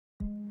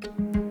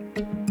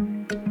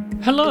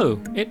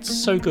Hello,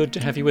 it's so good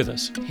to have you with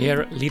us here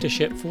at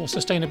Leadership for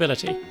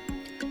Sustainability.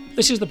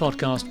 This is the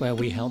podcast where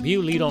we help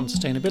you lead on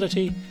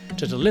sustainability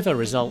to deliver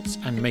results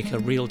and make a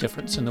real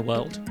difference in the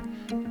world.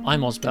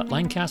 I'm Osbert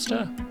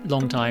Lancaster,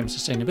 longtime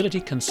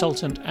sustainability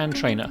consultant and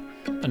trainer,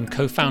 and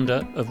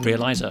co-founder of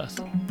Realise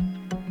Earth.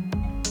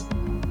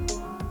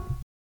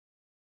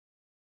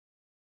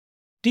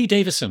 Dee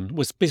Davison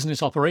was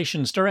Business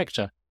Operations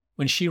Director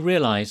when she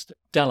realised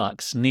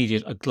Deluxe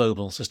needed a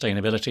global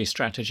sustainability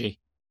strategy.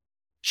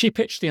 She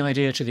pitched the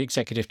idea to the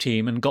executive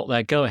team and got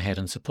their go-ahead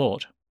and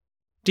support.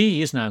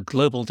 Dee is now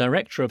Global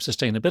Director of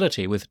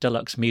Sustainability with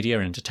Deluxe Media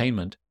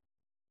Entertainment.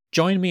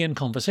 Join me in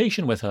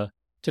conversation with her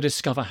to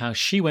discover how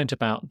she went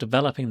about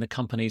developing the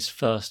company's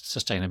first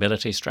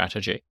sustainability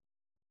strategy.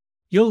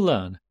 You'll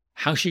learn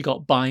how she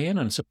got buy-in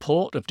and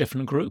support of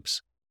different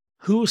groups,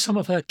 who some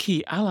of her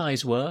key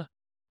allies were,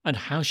 and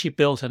how she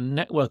built a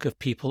network of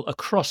people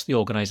across the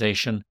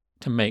organisation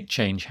to make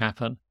change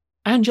happen.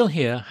 And you'll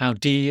hear how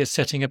Dee is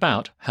setting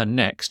about her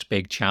next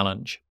big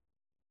challenge.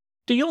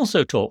 Dee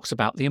also talks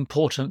about the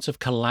importance of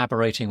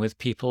collaborating with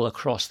people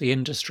across the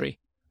industry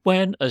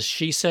when, as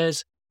she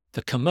says,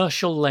 the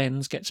commercial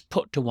lens gets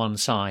put to one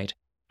side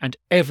and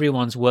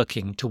everyone's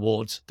working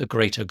towards the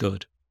greater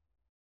good.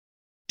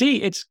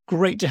 Dee, it's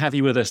great to have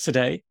you with us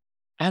today.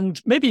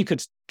 And maybe you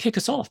could kick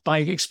us off by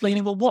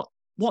explaining, what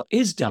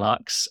is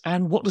Deluxe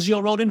and what does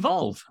your role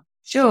involve?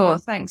 Sure.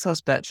 Thanks,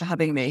 Osbert, for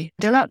having me.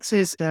 Deluxe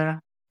is a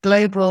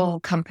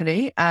global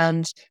company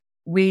and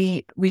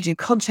we do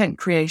content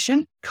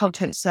creation,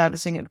 content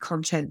servicing and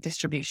content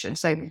distribution.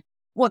 So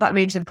what that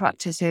means in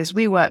practice is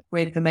we work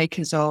with the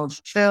makers of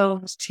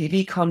films,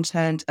 TV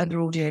content and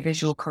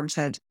audiovisual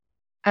content.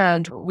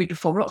 And we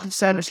perform lots of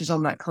services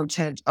on that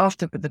content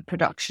after the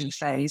production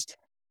phase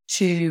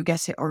to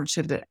get it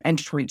onto the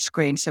endpoint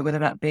screen. So whether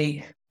that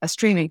be a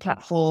streaming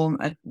platform,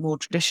 a more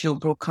traditional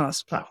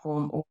broadcast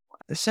platform, or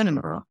the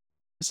cinema.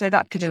 So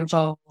that could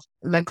involve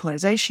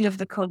localization of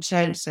the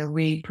content. So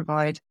we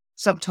provide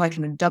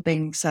subtitle and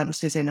dubbing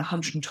services in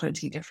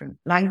 120 different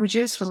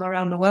languages from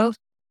around the world.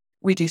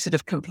 We do sort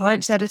of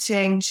compliance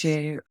editing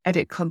to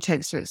edit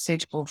content so it's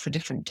suitable for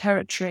different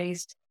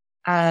territories.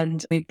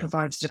 And we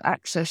provide sort of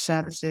access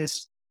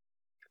services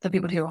for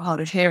people who are hard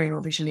of hearing or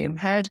visually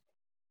impaired.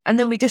 And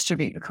then we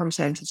distribute the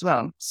content as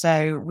well.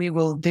 So we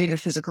will do the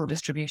physical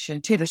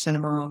distribution to the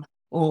cinema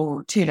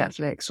or to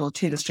Netflix or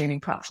to the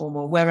streaming platform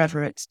or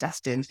wherever it's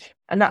destined.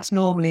 And that's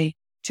normally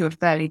to a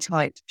fairly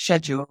tight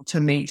schedule to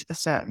meet a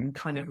certain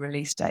kind of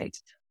release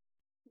date.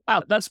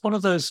 Wow, that's one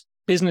of those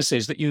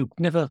businesses that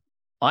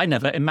I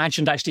never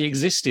imagined actually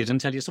existed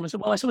until someone said,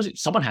 well, I suppose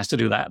someone has to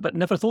do that, but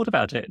never thought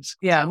about it.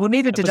 Yeah, well,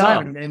 neither did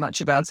I know much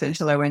about it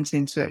until I went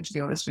into it, to be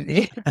honest with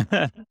you.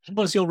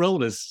 What's your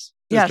role as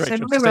Director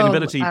of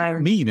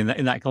Sustainability mean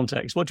in that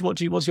context?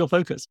 What's your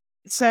focus?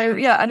 So,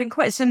 yeah, and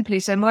quite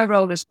simply, so my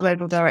role as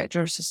Global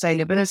Director of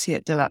Sustainability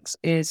at Deluxe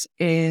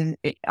I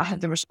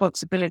have the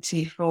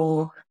responsibility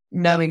for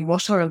knowing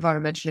what our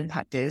environmental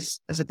impact is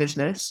as a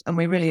business. And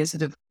we really are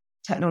sort of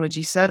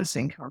technology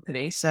servicing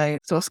company. So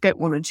our scope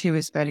 1 and 2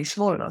 is fairly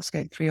small and our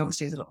scope 3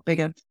 obviously is a lot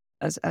bigger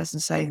as the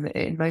same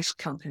in most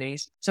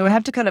companies. So we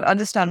have to kind of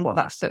understand what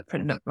that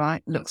footprint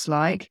looks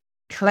like,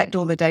 collect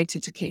all the data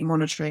to keep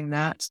monitoring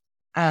that,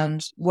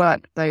 and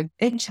work both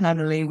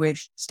internally with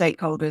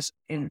stakeholders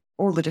in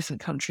all the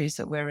different countries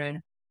that we're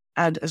in,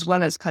 and as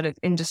well as kind of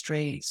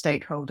industry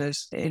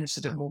stakeholders in a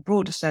sort of more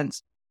broader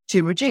sense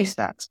to reduce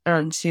that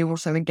and to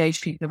also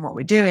engage people in what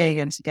we're doing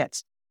and to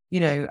get,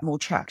 more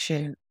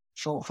traction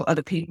for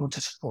other people to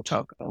support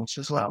our goals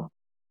as well.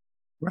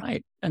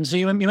 Right. And so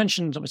you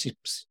mentioned obviously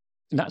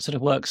in that sort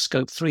of work,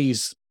 scope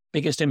 3's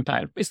biggest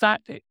impact. Is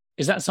that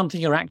something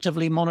you're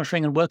actively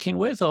monitoring and working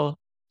with, or?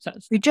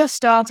 We just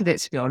started it,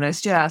 to be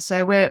honest. Yeah.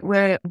 So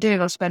we're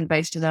doing our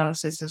spend-based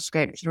analysis of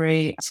scope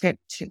 3. Scope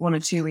 1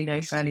 and 2 we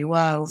know fairly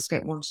well.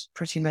 Scope 1's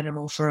pretty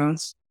minimal for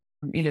us.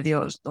 The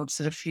odd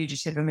sort of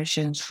fugitive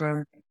emissions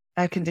from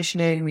air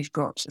conditioning. We've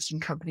got some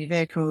company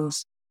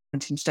vehicles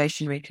and some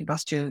stationary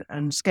combustion.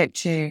 And scope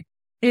 2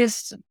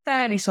 is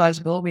fairly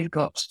sizable. We've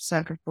got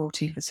circa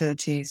 40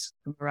 facilities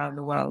from around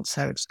the world.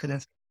 So it's kind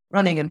of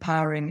running and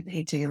powering,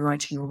 heating and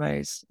lighting all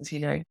those, as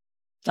you know.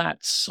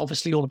 That's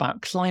obviously all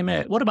about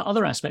climate. What about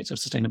other aspects of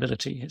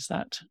sustainability?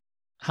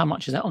 How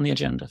much is that on the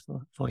agenda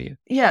for you?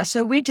 Yeah,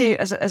 so we do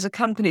as a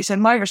company. So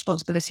my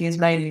responsibility is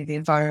mainly the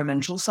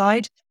environmental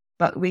side,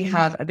 but we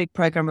have a big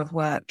program of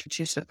work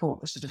to support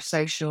the sort of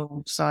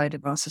social side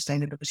of our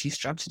sustainability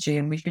strategy.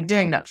 And we've been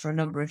doing that for a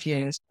number of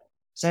years.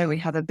 So we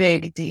have a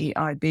big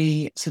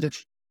DEIB sort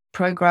of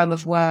program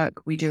of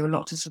work. We do a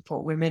lot to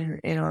support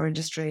women in our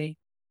industry,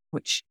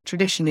 which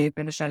traditionally have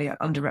been a fairly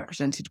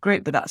underrepresented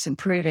group, but that's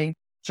improving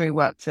through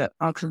work that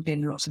our company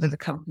and lots of other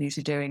companies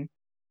are doing.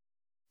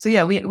 So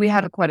yeah, we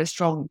had quite a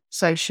strong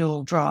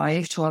social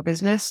drive to our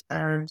business,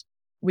 and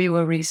we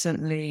were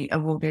recently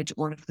awarded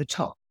one of the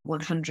top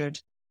 100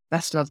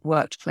 best loved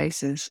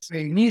workplaces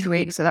through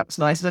Newsweek. So that was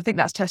nice. And I think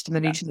that's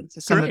testimony to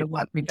some of the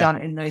work we've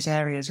done in those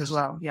areas as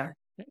well. Yeah.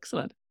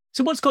 Excellent.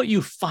 So what's got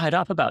you fired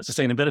up about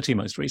sustainability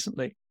most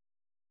recently?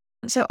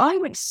 So I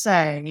would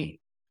say,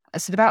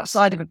 sort of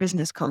outside of a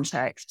business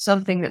context,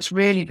 something that's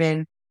really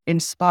been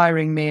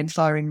inspiring me and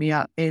firing me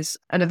up is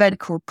an event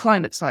called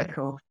Climate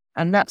Cycle.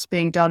 And that's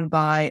being done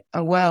by a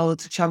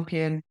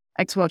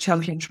ex-world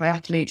champion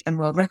triathlete and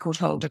world record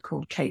holder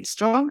called Kate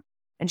Strong.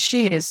 And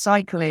she is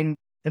cycling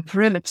the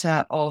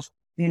perimeter of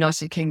the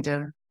United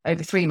Kingdom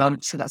over 3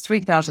 months. So that's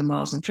 3,000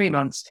 miles in 3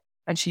 months.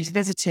 And she's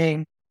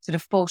visiting sort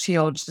of 40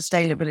 odd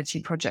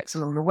sustainability projects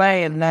along the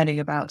way and learning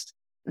about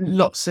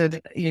lots of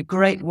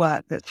great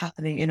work that's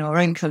happening in our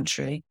own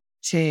country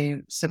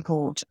to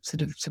support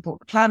the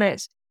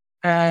planet.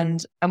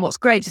 And what's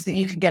great is that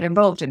you can get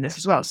involved in this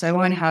as well. So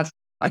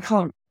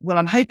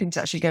I'm hoping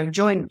to actually go and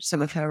join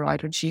some of her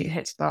ride when she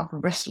hits Bath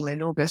and Bristol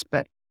in August,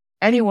 but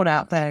anyone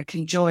out there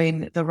can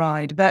join the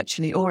ride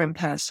virtually or in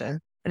person.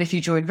 And if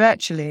you join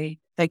virtually,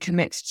 they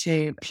commit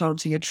to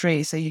planting a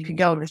tree. So you can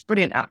go on this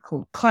brilliant app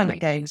called Climate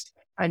Games,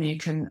 and you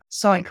can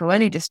cycle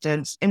any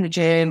distance in the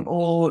gym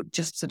or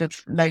just sort of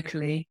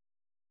locally.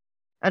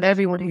 And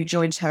everyone who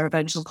joins her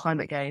eventual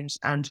Climate Games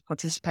and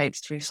participates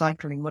through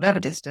cycling whatever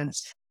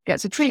distance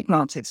gets a tree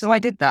planted. So I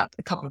did that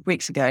a couple of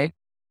weeks ago.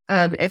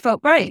 It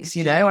felt great.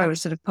 I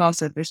was sort of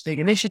part of this big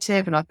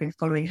initiative, and I've been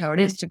following her on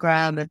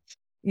Instagram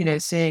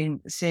and,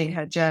 seeing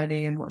her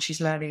journey and what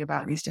she's learning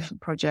about these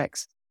different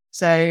projects.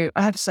 So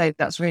I have to say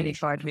that's really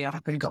fired me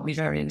up and got me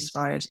very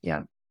inspired.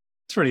 Yeah.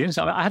 It's really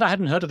interesting. I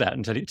hadn't heard of that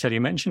until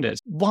you mentioned it.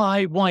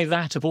 Why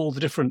that of all the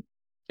different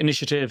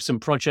initiatives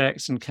and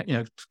projects and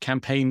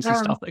campaigns and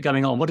stuff that are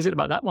going on? What is it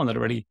about that one that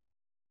really?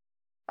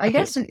 I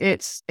guess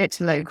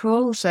it's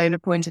local. So the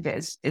point of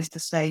it is to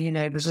say,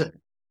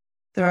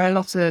 there are a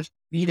lot of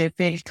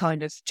big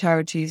kind of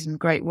charities and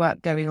great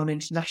work going on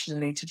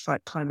internationally to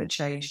fight climate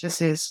change.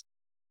 This is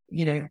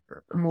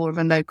more of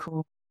a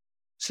local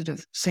sort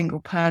of single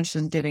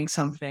person doing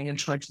something and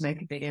trying to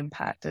make a big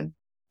impact. And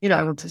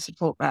I want to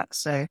support that.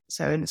 So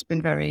and it's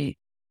been very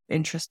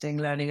interesting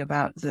learning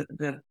about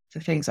the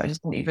things I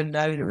just didn't even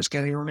know that was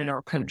going on in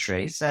our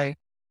country. So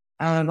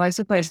I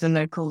suppose the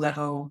local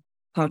level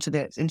part of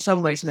it in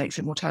some ways makes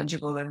it more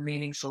tangible and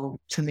meaningful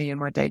to me in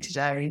my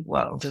day-to-day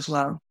world as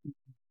well.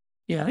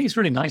 Yeah, I think it's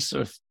really nice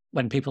sort of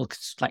when people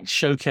like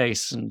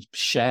showcase and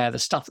share the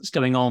stuff that's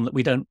going on that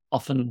we don't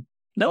often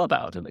know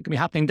about, and it can be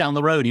happening down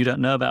the road and you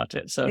don't know about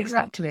it. So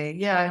exactly.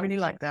 Yeah, I really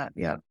like that.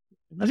 Yeah.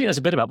 I think that's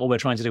a bit about what we're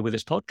trying to do with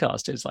this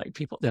podcast is like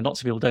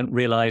lots of people don't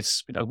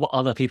realize, what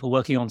other people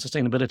working on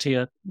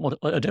sustainability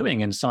are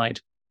doing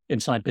inside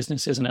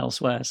businesses and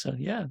elsewhere. So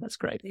yeah, that's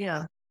great.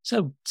 Yeah.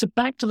 So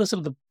back to the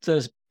sort of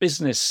the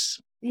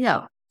business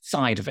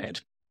side of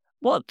it.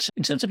 What,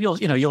 in terms of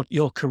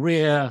your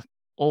career,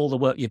 all the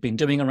work you've been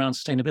doing around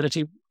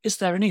sustainability, is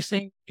there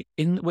anything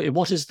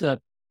what is the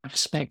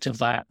aspect of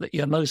that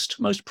you're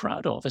most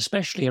proud of,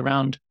 especially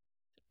around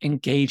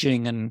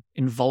engaging and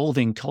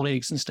involving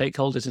colleagues and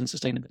stakeholders in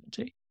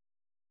sustainability?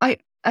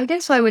 I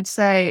guess I would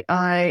say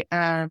I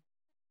am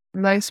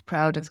most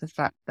proud of the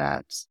fact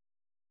that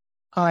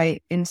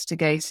I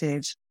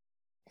instigated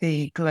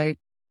the global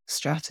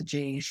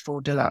strategy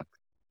for Deluxe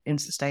in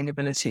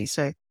sustainability.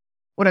 So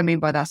what I mean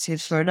by that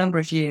is for a number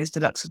of years,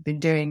 Deluxe has been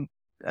doing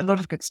a lot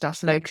of good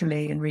stuff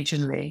locally and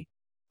regionally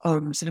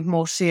on sort of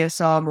more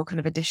CSR, more kind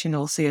of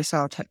additional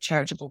CSR type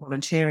charitable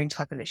volunteering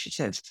type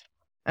initiatives.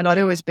 And I'd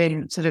always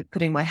been sort of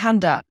putting my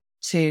hand up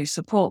to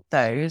support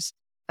those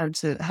and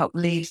to help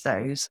lead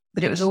those,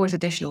 but it was always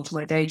additional to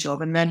my day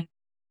job. And then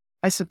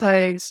I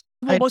suppose...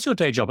 What was your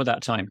day job at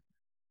that time?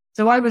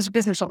 So I was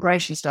business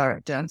operations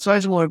director. So I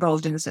was more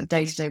involved in the sort of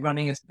day-to-day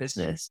running of the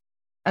business.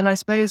 And I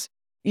suppose,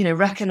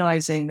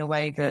 recognizing the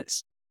way that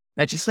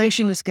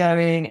legislation was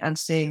going and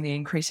seeing the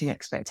increasing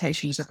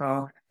expectations of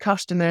our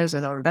customers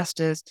and our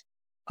investors,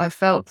 I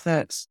felt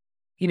that,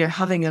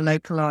 having a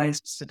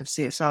localized sort of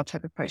CSR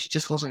type approach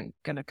just wasn't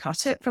going to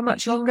cut it for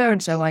much longer.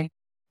 And so I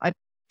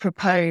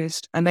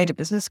made a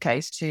business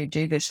case to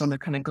do this on a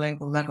kind of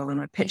global level. And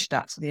I pitched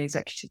that to the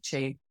executive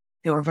team,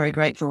 who are very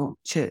grateful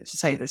to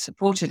say they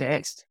supported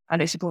it.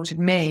 And it supported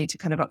me to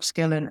kind of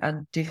upskill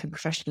and do some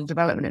professional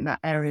development in that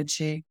area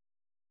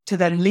to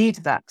then lead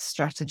that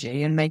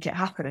strategy and make it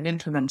happen and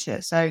implement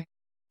it. So,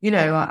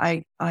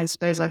 I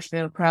suppose I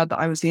feel proud that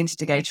I was the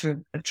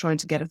instigator of trying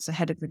to get us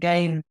ahead of the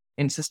game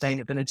in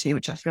sustainability,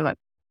 which I feel like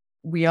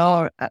we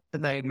are at the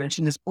moment,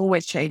 and there's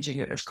always changing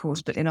it, of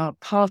course, but in our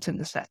part in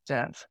the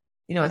sector,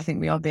 I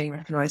think we are being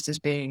recognised as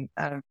being,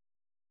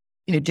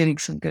 doing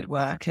some good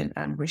work,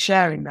 and we're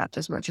sharing that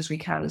as much as we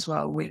can as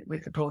well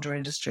with the broader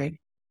industry.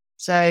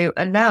 So,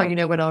 and now,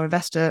 when our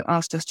investor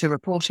asked us to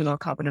report on our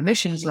carbon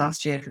emissions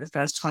last year for the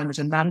first time as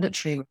a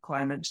mandatory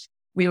requirement,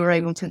 we were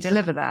able to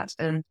deliver that.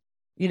 And,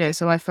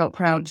 so I felt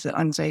proud that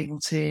I was able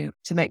to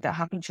make that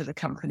happen for the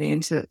company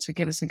and to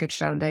give us a good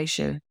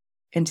foundation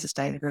in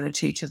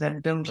sustainability to then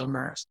build on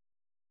that.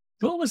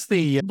 What was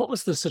the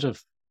sort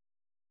of,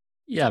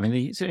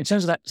 so in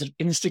terms of that sort of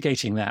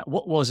instigating that,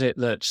 what was it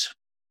that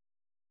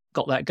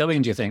got that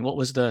going, do you think? What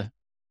was the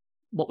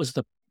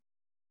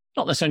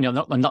not necessarily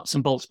not the nuts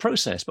and bolts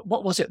process, but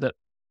what was it that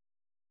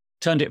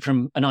turned it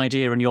from an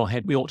idea in your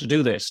head, we ought to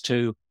do this,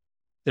 to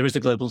there is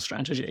a global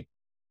strategy?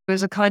 It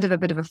was a kind of a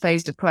bit of a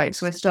phased approach.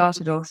 So I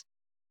started off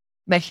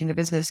making the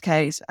business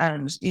case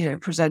and,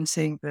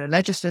 presenting the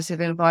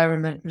legislative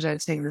environment,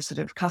 presenting the sort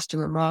of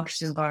customer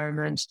market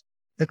environment,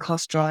 the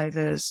cost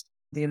drivers,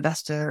 the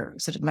investor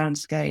sort of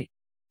landscape,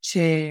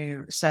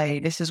 to say,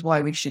 this is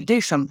why we should do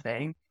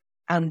something.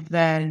 And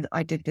then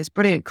I did this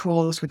brilliant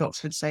course with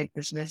Oxford Safe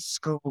Business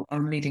School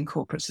on leading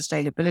corporate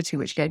sustainability,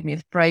 which gave me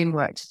a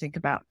framework to think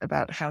about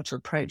how to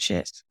approach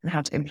it and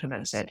how to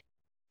implement it.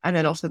 And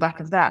then off the back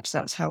of that,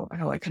 that's how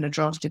I kind of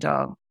drafted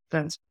our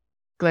first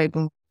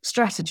global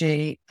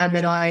strategy. And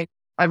then I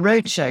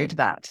roadshowed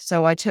that.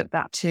 So I took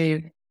that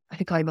to, I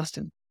think I must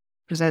have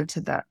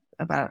presented that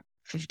about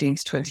 15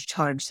 to 20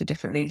 times to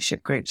different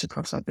leadership groups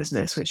across our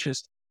business, which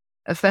was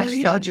a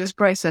fairly arduous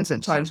process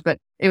at times, but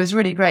it was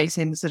really great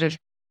in sort of,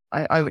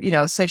 I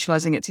was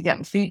socializing it to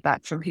get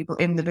feedback from people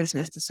in the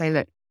business to say,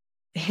 look,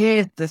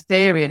 here's the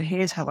theory and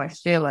here's how I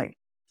feel like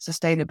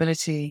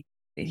sustainability,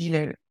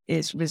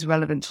 is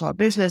relevant to our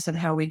business and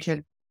how we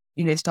can,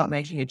 start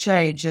making a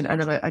change. And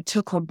I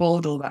took on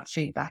board all that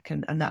feedback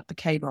and that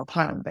became our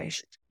plan,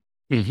 basically.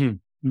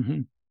 Mm-hmm.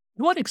 Mm-hmm.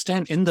 To what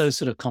extent in those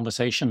sort of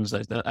conversations,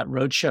 at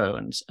roadshow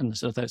and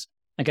sort of those,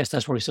 I guess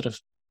that's probably sort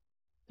of,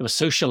 there were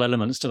social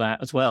elements to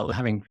that as well,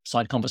 having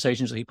side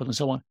conversations with people and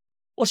so on.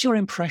 What's your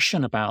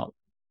impression about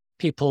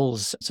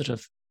people's sort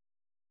of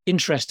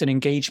interest and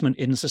engagement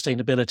in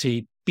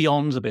sustainability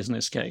beyond the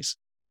business case?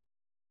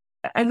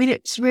 I mean,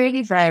 it's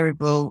really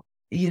variable,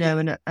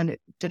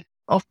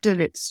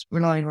 often it's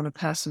relying on a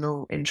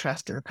personal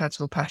interest and a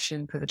personal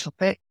passion for the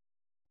topic.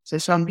 So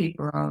some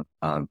people are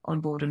on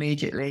board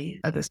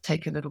immediately, others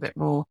take a little bit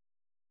more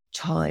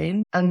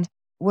time. And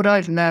what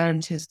I've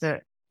learned is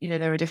that,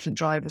 there are different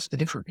drivers for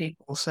different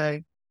people. So,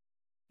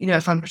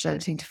 if I'm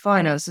presenting to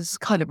finance, this is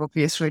kind of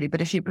obvious really, but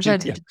if you're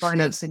presenting to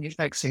finance, then you're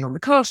focusing on the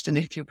cost. And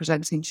if you're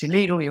presenting to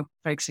legal, you're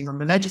focusing on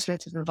the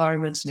legislative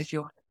environments. And if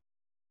you're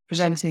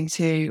presenting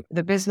to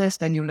the business,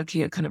 then you're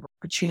looking at kind of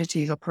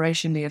opportunities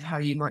operationally of how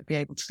you might be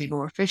able to be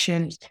more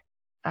efficient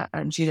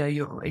and,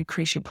 you'll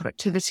increase your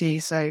productivity.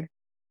 So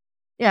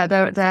yeah,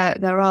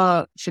 there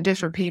are, for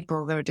different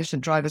people, there are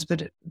different drivers,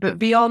 but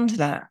beyond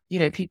that,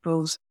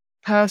 people's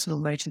personal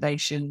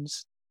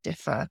motivations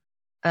differ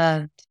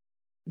and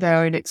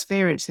their own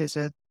experiences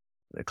of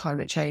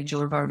climate change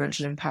or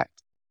environmental impact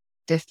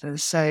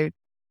differs. So,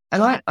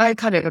 and I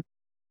kind of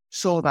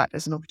saw that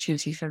as an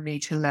opportunity for me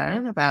to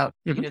learn about,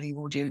 the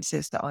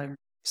audiences that I'm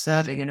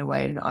serving in a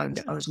way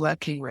and I was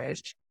working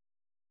with,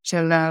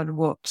 to learn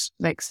what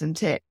makes them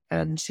tick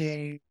and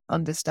to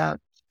understand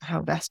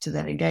how best to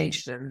then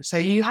engage them. So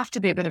you have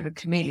to be a bit of a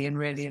chameleon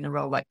really in a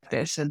role like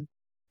this and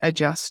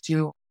adjust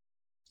your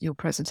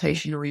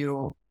presentation or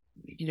your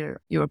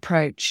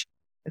approach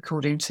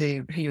according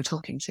to who you're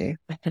talking to.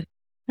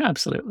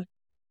 Absolutely.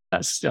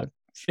 That's an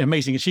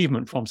amazing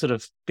achievement from sort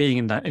of being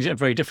in that a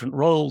very different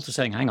role to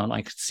saying, hang on,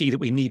 I see that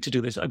we need to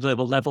do this at a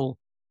global level,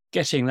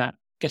 getting that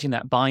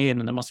buy-in.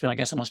 And there must be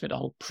a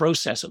whole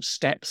process of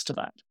steps to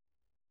that.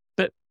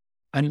 But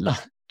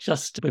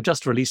we've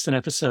just released an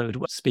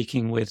episode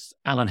speaking with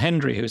Alan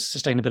Hendry, who's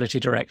sustainability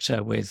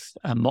director with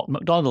Mott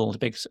MacDonald, a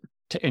big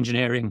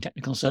engineering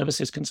technical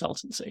services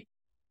consultancy.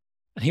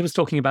 And he was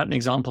talking about an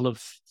example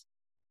of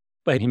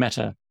where he met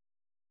a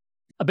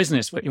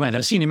business where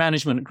the senior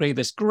management created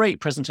this great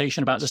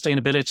presentation about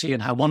sustainability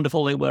and how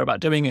wonderful they were about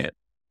doing it.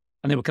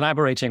 And they were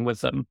collaborating with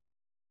them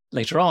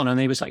later on. And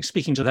they was like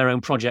speaking to their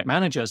own project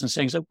managers and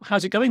saying, so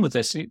how's it going with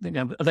this?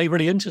 Are they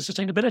really into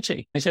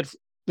sustainability? They said,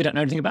 we don't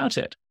know anything about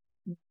it.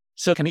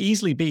 So it can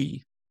easily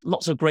be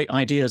lots of great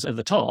ideas at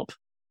the top.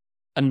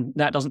 And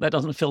that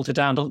doesn't filter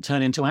down, doesn't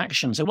turn into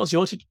action. So what's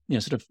your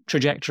sort of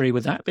trajectory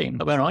with that been?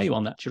 Where are you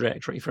on that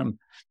trajectory from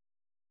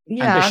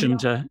ambition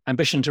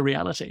to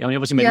reality? I mean,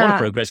 obviously you made a lot of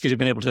progress because you've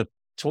been able to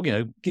talk,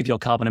 give your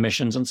carbon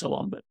emissions and so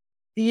on. But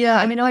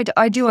yeah, I mean,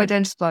 I do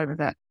identify with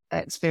that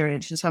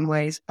experience in some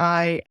ways.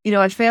 I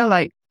feel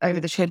like over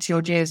the 20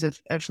 odd years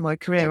of my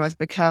career,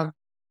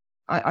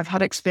 I've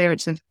had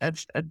experience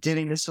of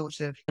doing this sort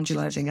of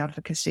evangelizing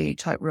advocacy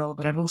type role,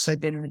 but I've also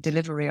been in the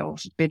delivery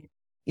of,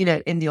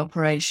 in the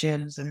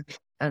operations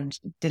and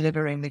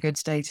delivering the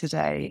goods day to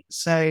day.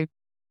 So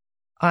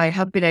I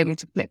have been able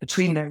to flip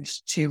between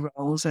those two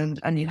roles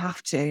and you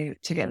have to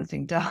get the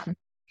thing done.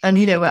 And,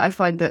 I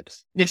find that,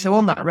 so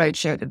on that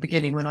roadshow at the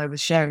beginning when I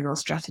was sharing our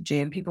strategy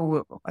and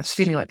I was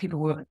feeling like people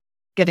were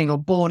getting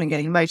on board and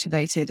getting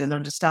motivated and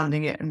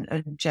understanding it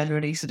and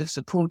generally sort of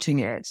supporting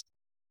it.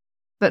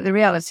 But the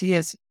reality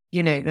is,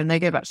 then they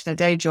go back to their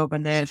day job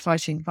and they're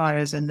fighting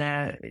fires and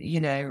they're,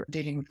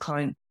 dealing with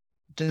client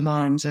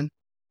demands and,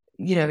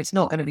 it's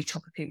not going to be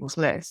top of people's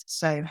lists.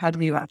 So how do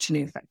you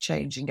actually affect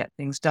change and get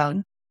things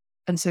done?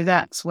 And so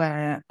that's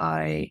where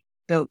I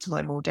built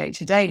my more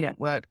day-to-day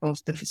network of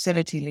the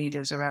facility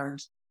leaders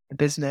around the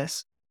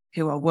business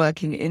who are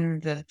working in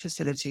the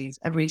facilities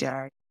every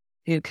day,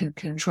 who can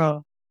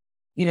control,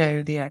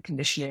 the air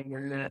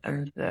conditioning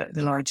and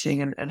the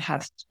lighting and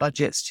have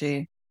budgets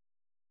to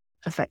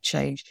affect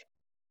change.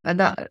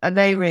 And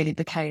they really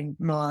became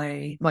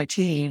my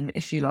team,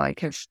 if you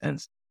like, of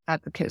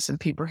advocates and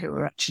people who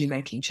are actually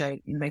making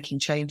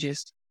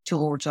changes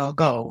towards our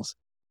goals.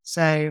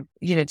 So,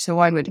 so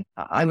I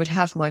would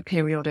have my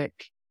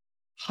periodic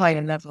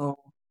higher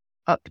level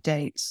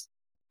updates.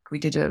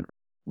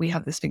 We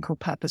have this thing called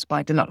Purpose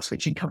by Deluxe,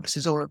 which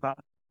encompasses all of our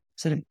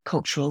sort of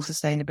cultural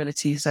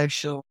sustainability,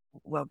 social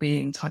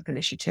well-being type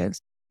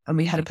initiatives. And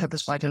we had a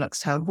Purpose by Deluxe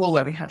town hall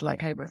where we had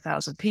like over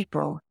 1,000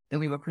 people that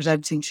we were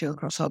presenting to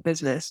across our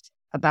business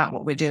about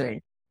what we're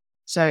doing.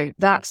 So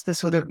that's the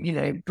sort of,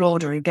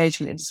 broader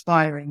engagement,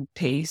 inspiring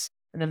piece.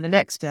 And then the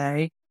next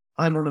day,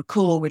 I'm on a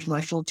call with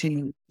my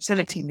 14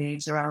 facility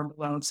leads around the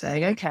world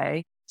saying,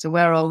 okay, so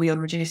where are we on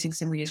reducing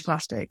single-use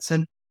plastics?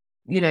 And,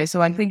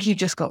 so I think you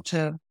just got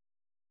to,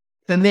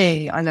 for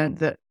me, I learned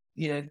that,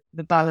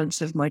 the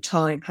balance of my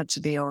time had to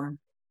be on,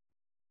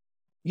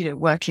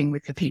 working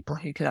with the people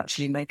who could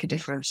actually make a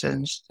difference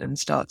and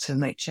start to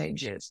make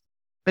changes.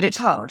 But it's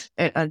hard.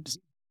 It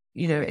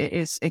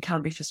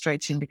can be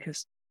frustrating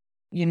because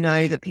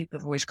that people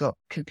have always got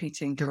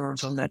competing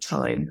demands on their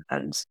time,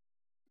 and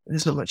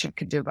there's not much I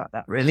can do about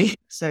that really.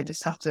 So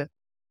just have to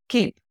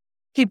keep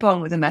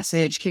on with the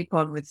message, keep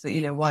on with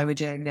why we're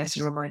doing this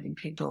and reminding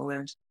people.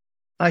 And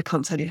I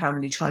can't tell you how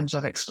many times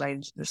I've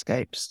explained the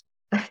scapes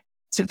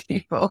to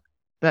people.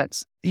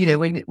 But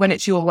when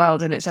it's your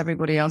world and it's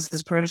everybody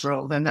else's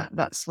peripheral, then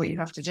that's what you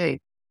have to do.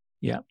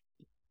 Yeah.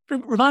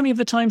 Remind me of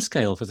the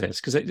timescale for this,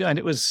 because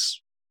it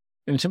was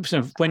in terms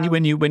of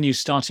when you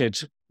started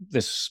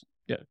this.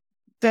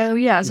 So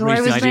I was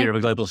the idea of a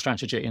global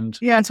strategy,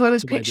 so I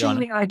was pitching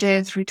the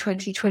idea through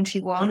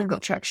 2021 and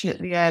got traction at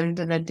the end,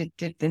 and then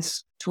did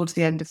this towards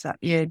the end of that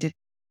year. Did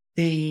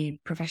the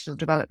professional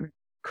development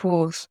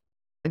course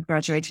and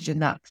graduated in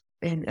that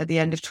at the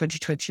end of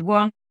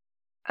 2021,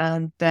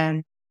 and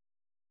then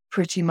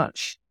pretty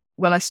much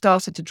I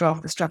started to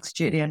draft the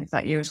strategy at the end of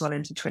that year as well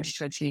into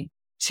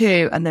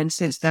 2022, and then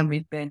since then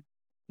we've been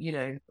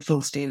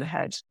full steam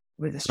ahead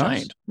with the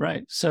strategy.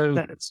 Right. So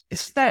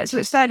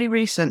it's fairly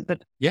recent,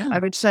 but yeah, I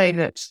would say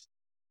that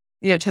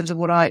in terms of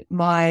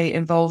my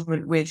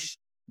involvement with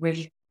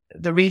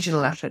the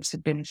regional efforts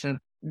had been for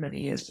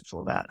many years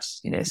before that.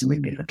 So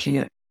we've been looking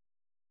at,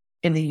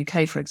 in the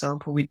UK, for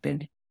example, we'd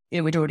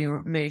already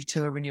moved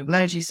to a renewable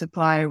energy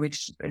supplier,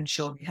 which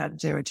ensured we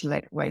had zero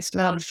to waste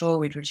landfill.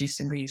 We'd reduced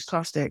single-use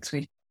plastics.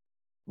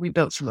 We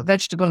built some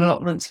vegetable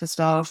allotments for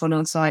staff on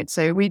our site.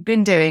 So we'd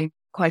been doing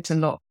quite a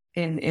lot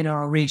in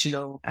our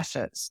regional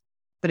efforts.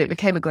 But it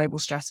became a global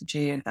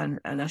strategy and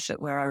an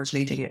effort where I was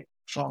leading it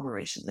far more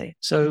recently.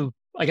 So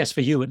I guess for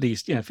you, at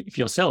least, for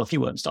yourself,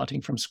 you weren't starting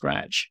from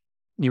scratch.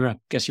 I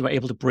guess you were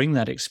able to bring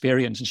that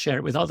experience and share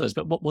it with others.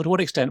 But to what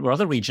extent were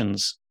other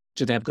regions?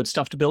 Did they have good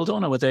stuff to build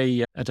on, or were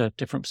they at a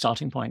different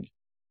starting point?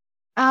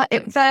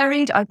 It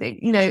varied, I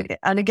think,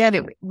 and again,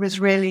 it was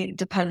really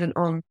dependent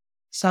on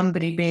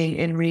somebody being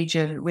in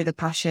region with a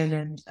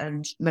passion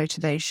and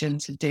motivation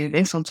to do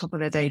this on top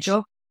of their day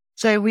job.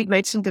 So we'd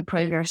made some good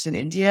progress in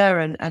India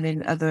and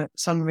in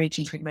some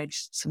regions, we'd made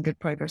some good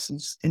progress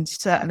in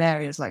certain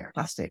areas like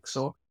plastics,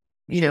 or,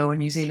 a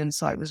New Zealand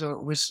site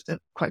was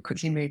quite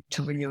quickly moved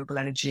to renewable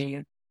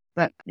energy.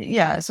 But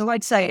yeah, so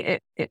I'd say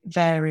it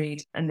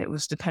varied, and it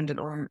was dependent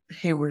on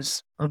who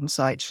was on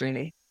site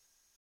really.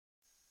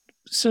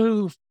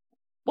 So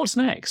what's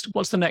next?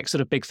 What's the next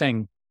sort of big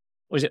thing?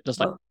 Or is it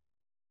just like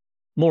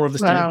more of the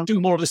same, do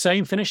more of the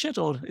same, finish it?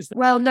 Or is that...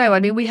 Well, no, I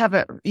mean, we have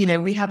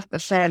a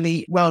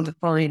fairly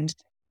well-defined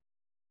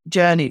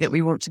journey that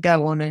we want to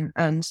go on.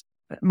 And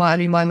my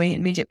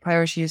immediate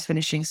priority is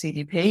finishing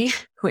CDP,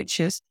 which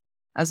is,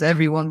 as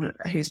everyone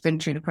who's been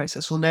through the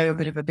process will know, a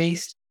bit of a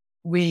beast.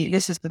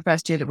 This is the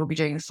first year that we'll be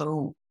doing the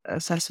full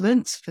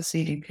assessments for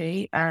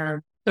CDP.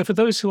 So for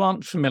those who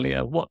aren't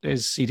familiar, what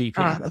is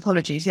CDP?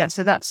 Apologies. Yeah.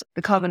 So that's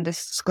the Carbon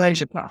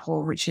Disclosure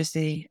Platform, which is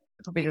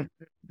probably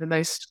the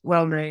most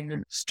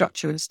well-known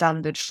structure and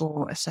standard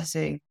for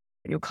assessing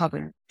your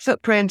carbon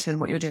footprint and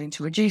what you're doing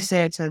to reduce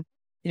it. And,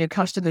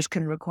 customers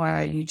can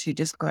require you to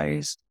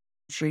disclose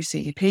through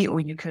CDP, or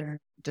you can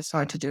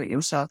decide to do it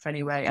yourself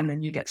anyway, and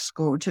then you get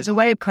scored. So it's a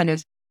way of kind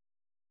of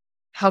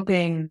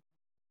helping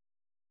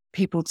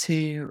people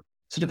to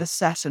sort of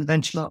assess and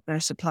benchmark their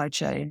supply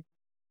chain.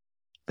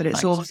 But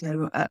it's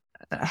also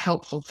a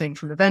helpful thing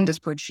from the vendor's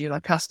point of view,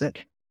 like us, that,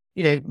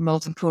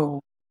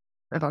 multiple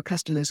of our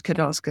customers could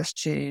ask us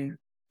to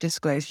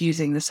disclose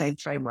using the same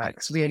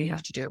framework. So we only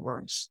have to do it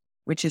once,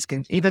 which is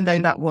good. Even though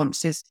that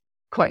once is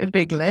quite a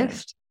big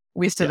lift,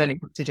 we still only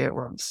have to do it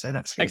once. So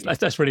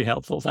that's really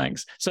helpful.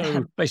 Thanks.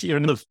 So basically you're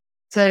in the middle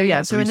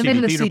so in the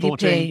middle of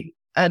CDP,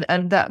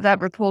 and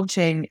that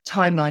reporting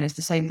timeline is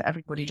the same for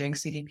everybody doing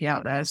CDP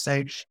out there.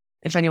 So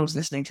if anyone's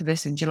listening to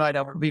this in July,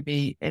 they'll probably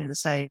be in the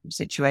same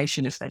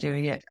situation if they're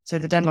doing it. So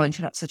the deadline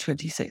for that's the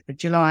 26th of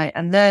July.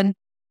 And then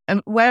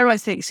where I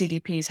think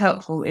CDP is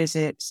helpful is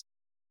it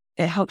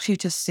helps you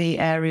to see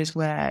areas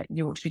where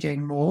you ought to be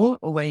doing more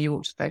or where you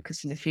ought to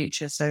focus in the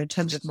future. So in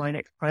terms of my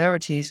next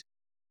priorities,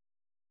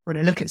 when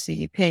I look at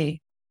CDP,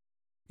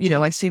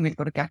 I see we've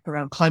got a gap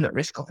around climate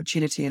risk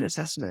opportunity and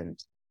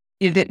assessment.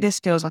 This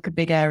feels like a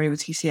big area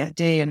with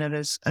TCFD and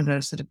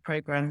other sort of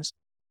programs.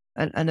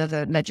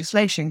 another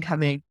legislation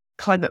coming,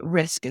 climate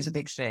risk is a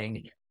big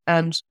thing.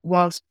 And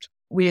whilst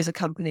we as a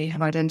company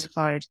have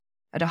identified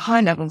at a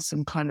high level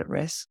some climate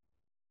risk,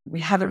 we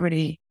haven't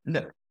really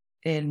looked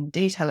in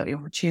detail at the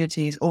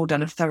opportunities or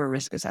done a thorough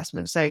risk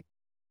assessment. So,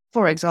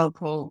 for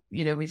example,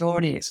 we've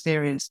already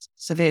experienced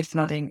severe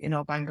flooding in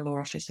our Bangalore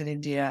office in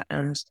India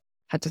and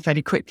had to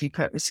fairly quickly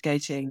put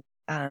mitigating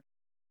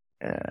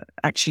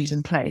actions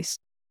in place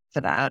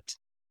for that.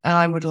 And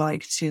I would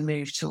like to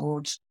move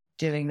towards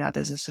doing that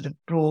as a sort of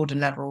broader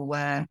level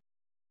where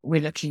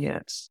we're looking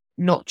at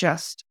not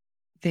just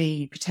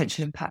the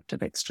potential impact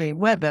of extreme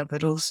weather,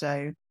 but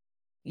also,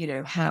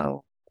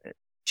 how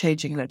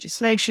changing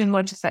legislation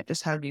might affect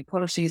us, how new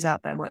policies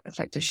out there might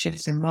affect us,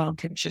 shifts in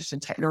market, shifts in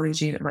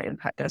technology that might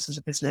impact us as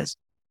a business.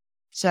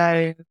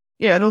 So,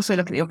 and also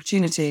look at the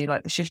opportunity,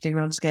 like the shifting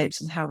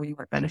landscapes and how we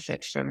might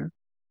benefit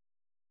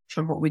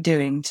from what we're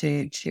doing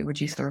to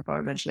reduce their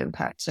environmental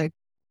impact. So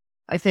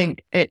I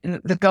think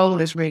the goal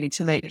is really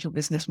to make your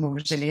business more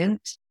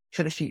resilient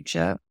for the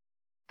future.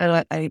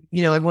 And I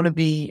want to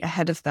be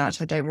ahead of that.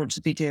 I don't want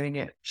to be doing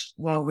it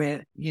while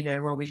we're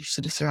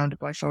sort of surrounded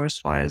by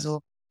forest fires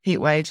or heat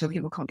waves, or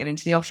people can't get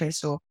into the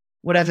office, or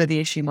whatever the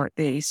issue might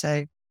be.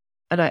 So,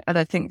 and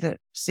I think that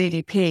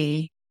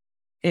CDP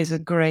gives a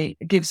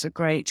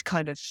great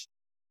kind of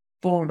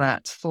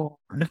format for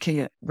looking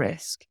at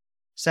risk.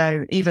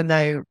 So even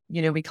though,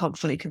 we can't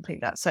fully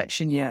complete that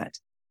section yet,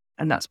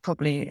 and that's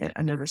probably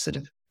another sort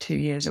of 2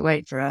 years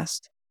away for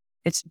us,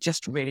 it's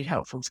just really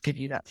helpful to give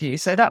you that view.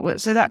 So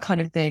that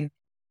kind of thing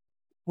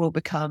will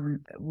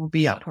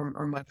be up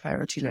on my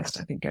priority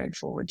list, I think, going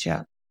forward.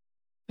 Yeah.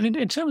 And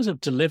in terms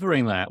of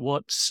delivering that,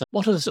 what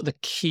are the sort of the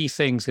key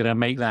things that are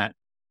make that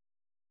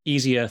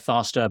easier,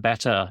 faster,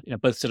 better?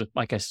 Both sort of,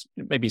 I guess,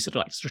 maybe sort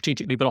of like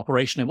strategically, but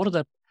operationally. What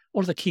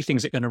are the key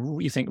things that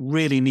you think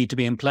really need to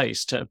be in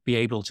place to be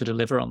able to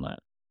deliver on that?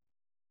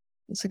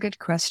 It's a good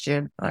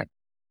question.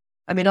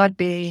 I'd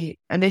be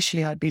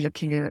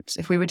looking at,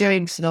 if we were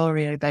doing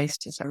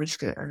scenario-based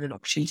risk and an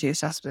opportunity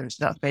assessment,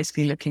 that's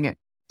basically looking at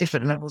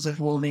different levels of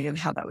warming and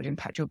how that would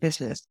impact your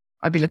business.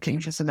 I'd be looking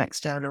for some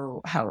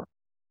external help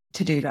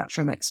to do that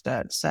from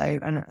experts. So,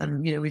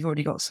 and we've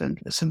already got some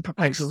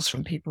proposals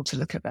from people to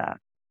look at that.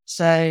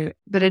 So,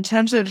 but in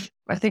terms of,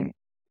 I think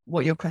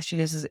what your question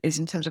is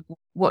in terms of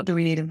what do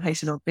we need in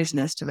place in our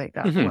business to make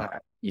that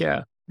work?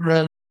 Yeah.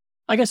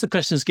 I guess the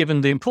question is,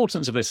 given the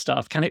importance of this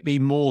stuff, can it be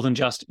more than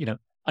just,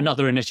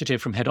 another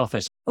initiative from head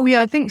office? Oh,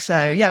 yeah, I think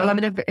so. Yeah.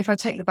 Well, if I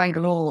take the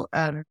Bangalore,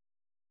 a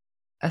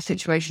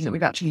situation that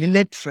we've actually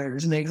lived through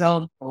as an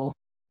example,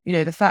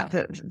 the fact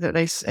that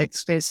they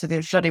experienced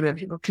severe flooding where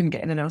people couldn't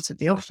get in and out of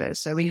the office.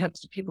 So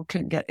people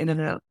couldn't get in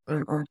and out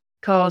on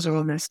cars or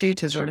on their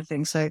scooters or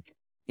anything. So,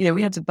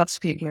 we had to bus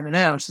people in and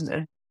out.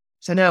 And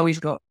so now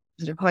we've got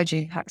sort of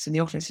hygiene hacks in the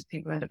office.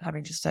 People end up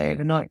having to stay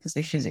overnight because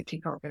they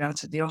physically can't get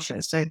out of the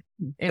office. So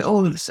it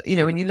all,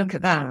 when you look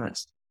at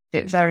that,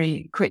 it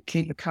very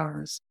quickly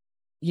becomes,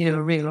 a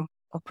real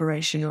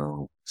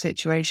operational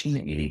situation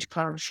that you need to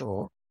plan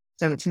for.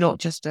 So it's not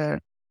just a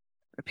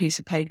piece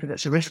of paper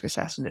that's a risk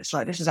assessment. It's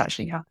like, this has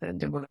actually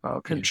happened in one of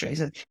our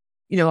countries. And,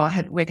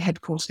 we're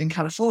headquartered in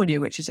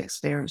California, which has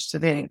experienced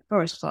severe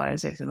forest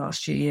fires over the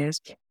last few years,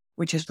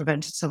 which has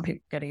prevented some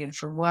people getting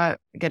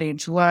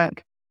into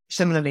work.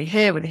 Similarly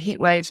here with the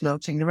heat waves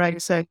melting the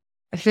road. So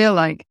I feel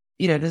like,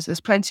 there's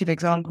plenty of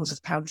examples of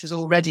how this is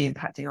already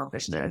impacting our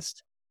business.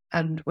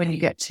 And when you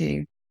get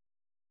to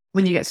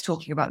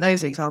talking about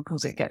those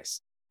examples, it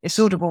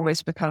sort of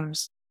almost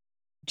becomes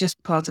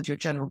just part of your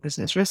general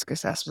business risk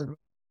assessment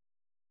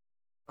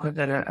rather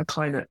than a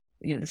climate,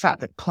 the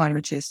fact that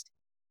climate is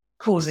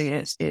causing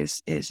it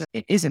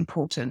is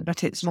important,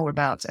 but it's more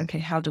about, okay,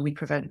 how do we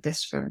prevent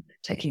this from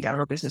taking down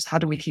our business? How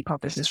do we keep our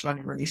business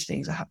running when these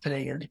things are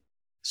happening? And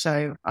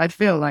so I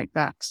feel like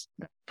that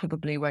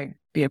probably won't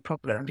be a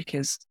problem,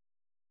 because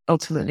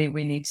ultimately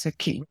we need to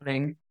keep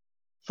running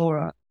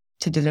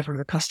to deliver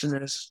the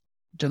customers'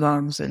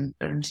 demands and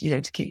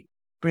to keep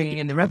bringing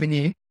in the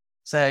revenue.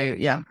 So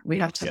yeah, we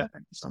have to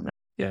focus on that.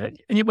 Yeah,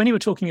 and when you were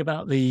talking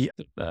about the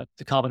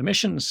carbon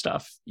emissions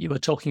stuff, you were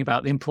talking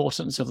about the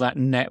importance of that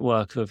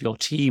network of your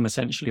team,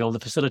 essentially, all the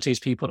facilities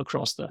people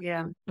across the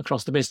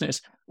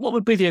business. What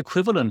would be the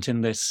equivalent in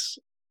this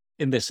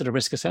sort of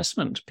risk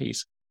assessment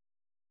piece?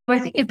 Well,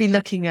 I think you'd be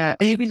looking at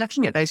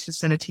those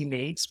facility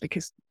leads,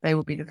 because they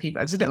will be the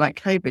people. It's a bit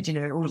like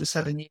COVID, all of a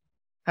sudden you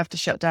have to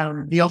shut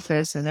down the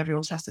office and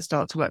everyone has to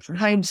start to work from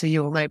home. So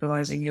you're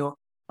mobilizing your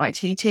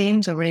IT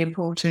teams are really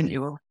important,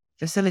 your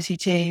facility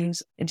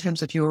teams in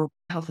terms of your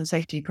health and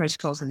safety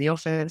protocols in the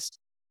office.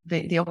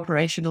 The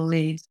operational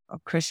leads are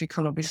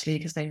critical, obviously,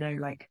 because they know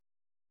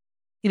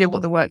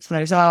what the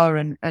workflows are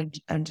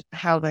and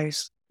how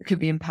those could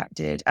be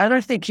impacted. And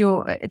I think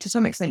to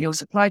some extent, your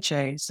supply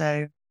chain.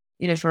 So,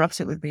 for us,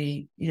 it would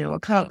be, our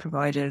cloud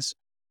providers,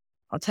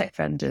 our tech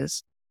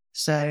vendors.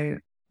 So,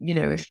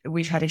 if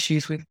we've had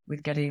issues with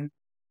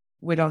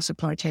our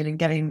supply chain and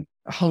getting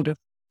a hold of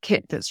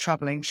kit that's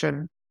traveling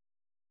from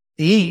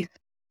the East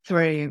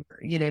through,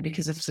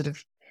 because of sort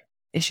of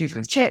issues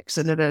with chips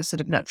and other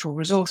sort of natural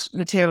resource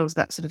materials,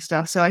 that sort of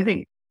stuff. So I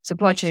think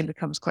supply chain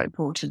becomes quite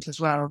important as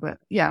well. But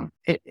yeah,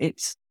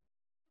 it's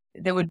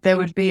there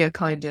would be a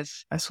kind of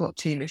a SWAT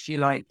team, if you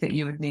like, that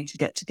you would need to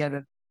get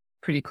together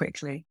pretty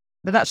quickly.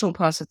 But that's all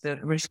part of the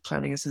risk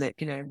planning, isn't it?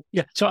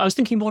 Yeah. So I was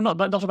thinking more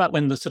not about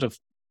when the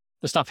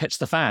stuff hits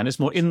the fan. It's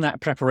more in that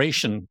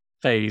preparation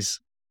phase.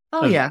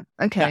 Oh yeah.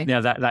 Okay.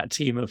 That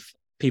team of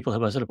people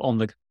who are sort of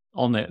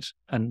on it.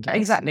 And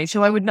exactly.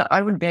 So I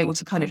wouldn't be able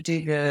to kind of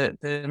do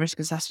the risk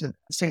assessment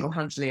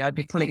single-handedly. I'd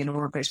be pulling in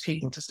all of those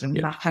people to sort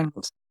of map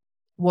out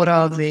what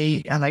are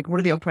the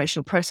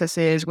operational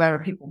processes, where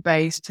are people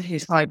based,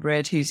 who's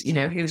hybrid, who's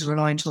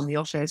reliant on the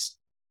office,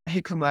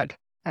 who can work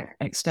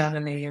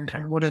externally,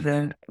 and what are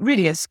the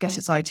really, I guess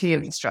it's IT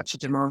infrastructure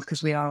demand,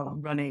 because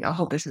our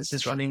whole business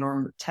is running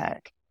on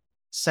tech.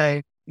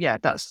 So yeah,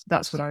 that's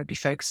what I would be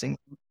focusing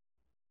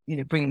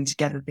on, bringing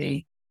together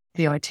the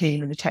IT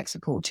and the tech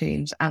support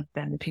teams, and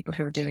then the people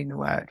who are doing the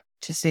work,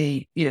 to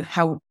see,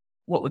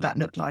 what would that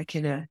look like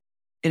in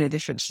a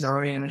different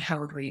scenario, and how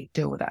would we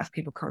deal with that if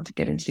people can't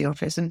get into the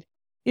office. And,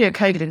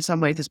 COVID in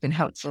some ways has been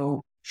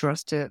helpful for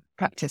us to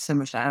practice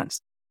some of that.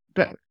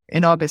 But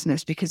in our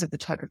business, because of the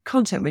type of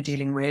content we're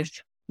dealing with,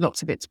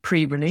 lots of it's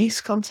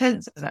pre-release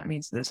content. So that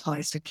means there's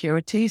high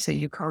security. So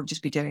you can't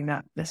just be doing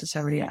that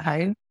necessarily at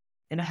home.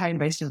 In a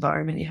home-based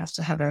environment, you have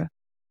to have a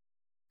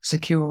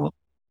secure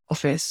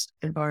office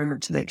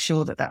environment to make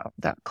sure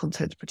that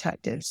content's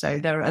protected. So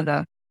there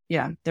are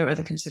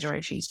other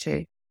considerations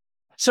too.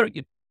 So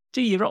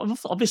Dee, you're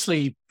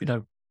obviously,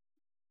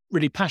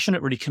 really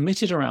passionate, really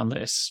committed around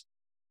this.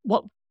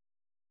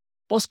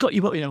 What's got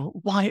you,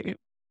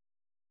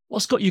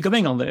 what's got you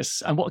going on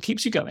this, and what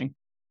keeps you going?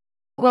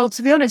 Well,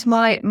 to be honest,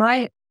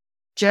 my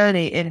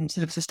journey in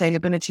sort of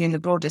sustainability in the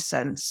broadest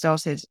sense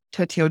started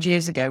 20 odd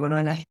years ago when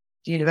I left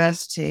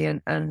university,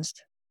 and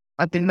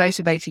I've been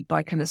motivated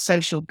by kind of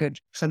social good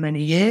for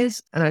many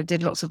years. And I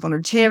did lots of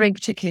volunteering,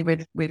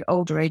 particularly with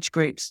older age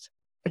groups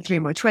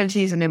through my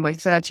 20s, and in my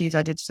 30s,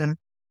 I did some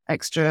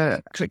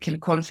extra curricular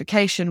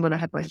qualification when I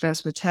had my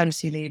first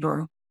maternity leave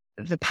on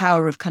the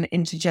power of kind of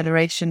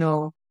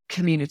intergenerational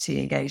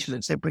community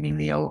engagement. So bringing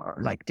the old,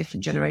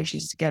 different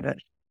generations together.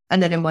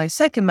 And then in my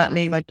second mat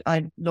leave,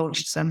 I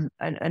launched some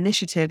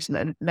initiatives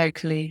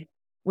locally,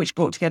 which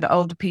brought together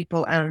older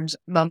people and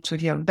mums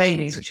with young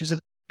babies, which was a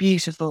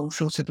beautiful,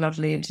 sort of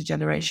lovely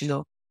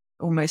intergenerational,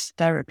 almost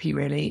therapy,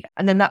 really.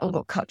 And then that all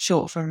got cut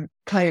short when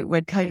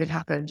COVID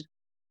happened,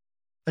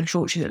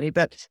 unfortunately.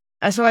 But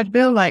so I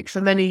feel like for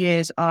many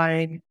years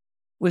I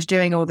was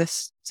doing all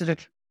this sort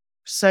of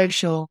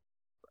social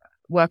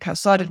work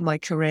outside of my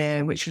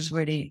career, which was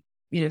really,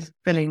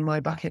 filling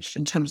my bucket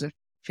in terms of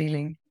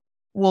feeling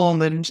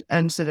warm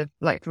and sort of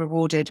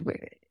rewarded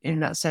in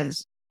that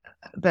sense.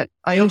 But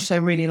I also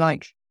really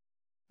like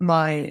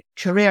my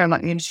career. I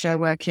like the industry I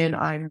work in.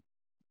 I'm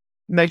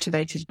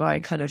motivated by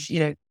kind of,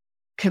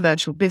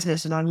 commercial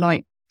business, and I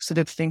like sort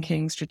of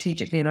thinking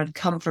strategically, and I'd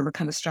come from a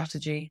kind of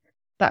strategy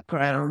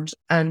background.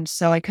 And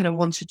so I kind of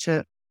wanted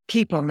to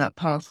keep on that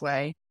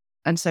pathway.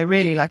 And so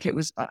really I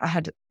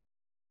had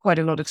quite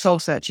a lot of soul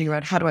searching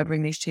around how do I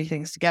bring these two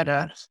things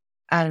together.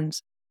 And,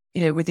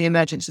 with the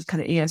emergence of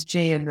kind of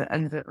ESG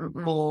and the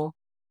more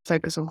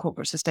focus on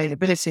corporate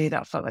sustainability,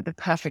 that felt like the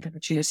perfect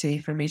opportunity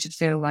for me to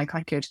feel like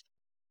I could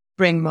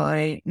bring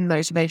my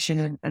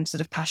motivation and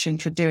sort of passion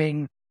for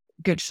doing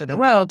good for the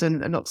world, and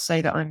not to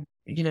say that I'm,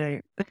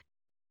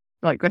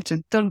 like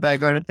Greta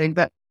Thunberg or anything,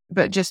 but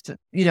just,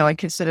 I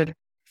could sort of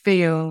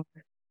feel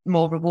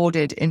more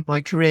rewarded in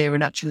my career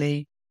and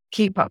actually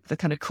keep up the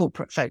kind of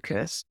corporate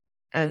focus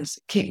and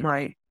keep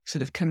my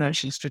sort of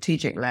commercial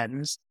strategic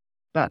lens,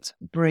 but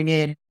bring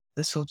in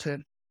the sort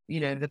of,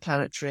 the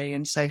planetary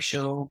and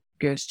social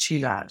good to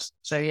that.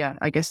 So yeah,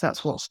 I guess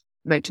that's what's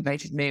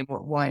motivated me and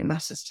why it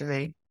matters to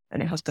me.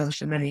 And it has done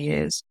for many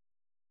years.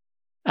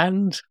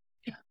 And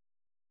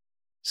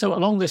so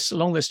along this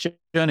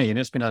journey, and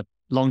it's been a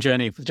long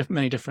journey with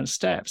many different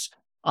steps,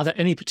 are there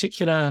any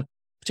particular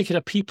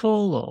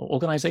people or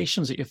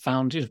organizations that you've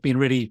found have been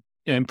really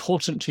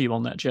important to you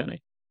on that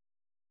journey?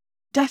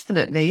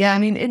 Definitely. Yeah. I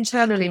mean,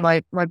 internally,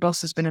 my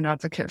boss has been an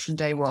advocate from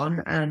day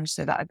one. And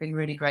so that I've been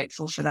really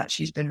grateful for that.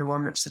 She's been the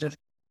one that sort of,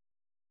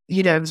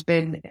 has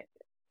been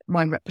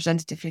my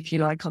representative, if you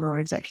like, on our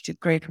executive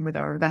group and with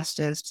our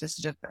investors to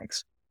sort of,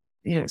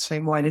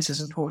 explain why this is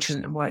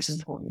important and why it's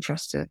important for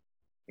us to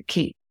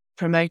keep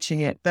promoting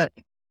it.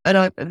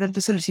 The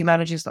facility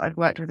managers that I've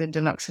worked with in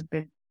Deluxe have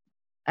been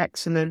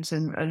excellent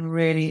and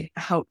really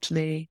helped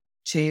me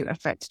to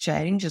affect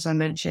change, as I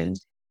mentioned.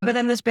 But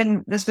then there's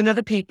been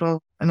other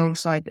people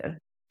alongside that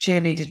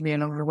cheerleaded me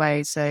along the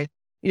way. So,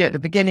 at the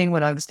beginning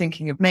when I was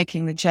thinking of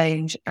making the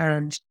change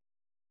and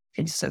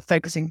sort of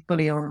focusing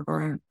fully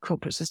on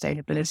corporate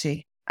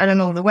sustainability, and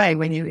along the way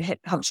when you hit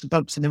humps and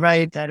bumps in the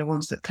road, they're the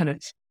ones that kind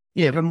of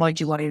remind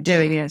you why you're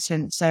doing it.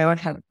 And so I've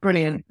had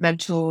brilliant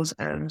mentors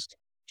and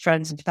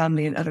friends and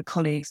family and other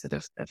colleagues that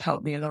have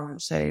helped me along.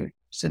 So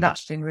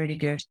that's been really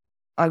good.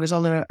 I was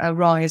on a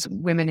RISE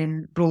Women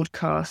in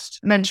Broadcast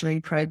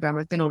mentoring program.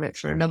 I've been on it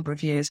for a number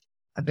of years.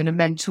 I've been a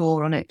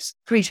mentor on it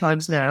 3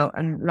 times now.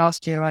 And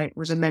last year I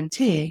was a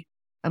mentee,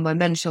 and my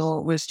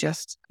mentor was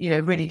just,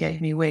 really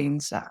gave me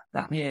wings that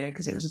year,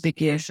 because it was a big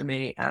year for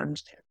me.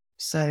 And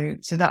so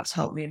that's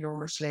helped me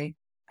enormously.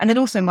 And then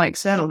also my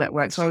external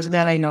network. So I was in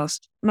LA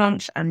last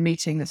month and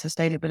meeting the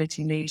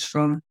sustainability leads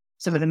from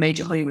some of the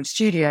major Hollywood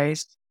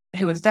studios,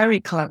 who are very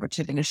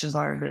collaborative in this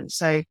environment.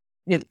 So,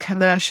 the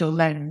commercial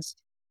lens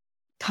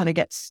kind of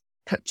gets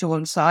put to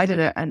one side,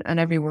 and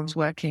everyone's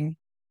working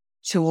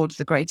towards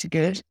the greater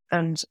good.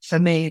 And for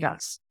me,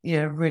 that's,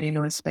 a really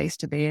nice space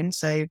to be in.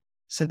 So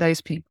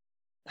those people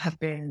have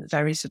been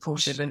very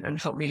supportive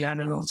and helped me learn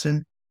a lot.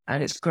 And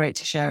it's great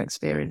to share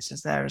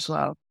experiences there as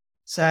well.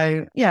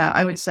 So yeah,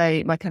 I would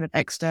say my kind of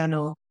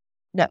external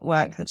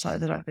network that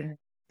I've been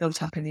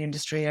built up in the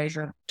industry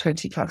over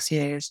 20 plus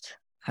years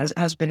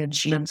has been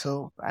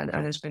instrumental and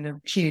has been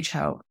a huge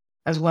help,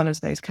 as well as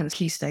those kind of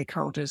key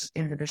stakeholders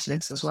in the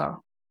business as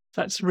well.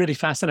 That's really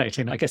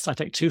fascinating. I guess I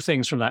take 2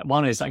 things from that.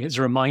 One is, like, it's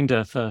a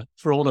reminder for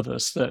all of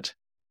us that,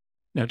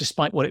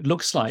 despite what it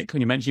looks like,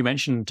 when you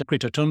mentioned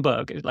Greta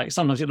Thunberg, like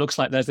sometimes it looks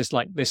like there's this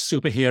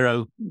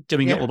superhero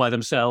doing it all by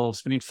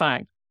themselves. But in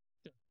fact,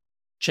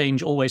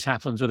 change always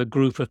happens with a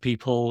group of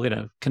people,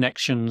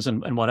 connections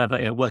and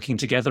whatever, working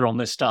together on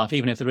this stuff,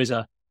 even if there is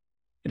a,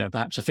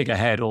 perhaps a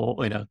figurehead or,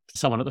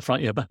 someone at the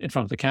front, in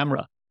front of the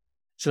camera.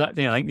 So that,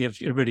 I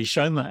think you've really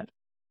shown that.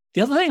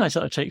 The other thing I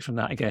sort of take from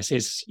that, I guess,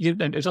 is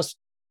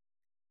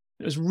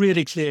it was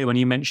really clear when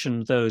you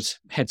mentioned those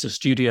heads of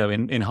studio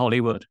in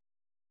Hollywood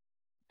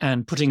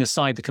and putting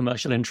aside the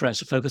commercial interest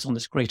to focus on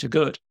this greater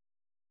good.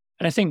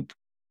 And I think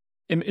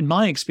in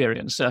my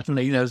experience,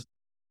 certainly,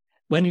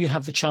 when you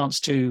have the chance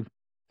to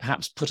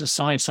perhaps put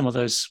aside some of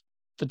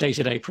the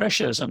day-to-day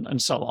pressures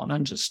and so on,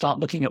 and just start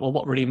looking at, well,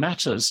 what really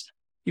matters,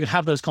 you can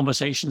have those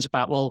conversations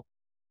about, well,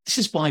 this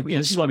is why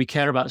we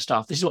care about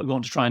stuff. This is what we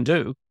want to try and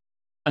do.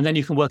 And then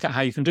you can work out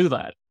how you can do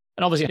that.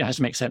 And obviously it has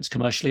to make sense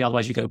commercially,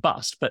 otherwise you go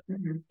bust. But,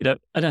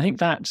 and I think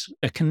that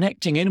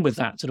connecting in with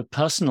that sort of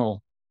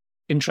personal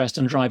interest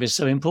and drive is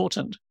so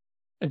important.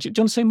 Do you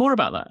want to say more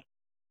about that?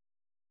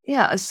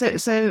 Yeah.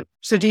 So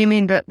do you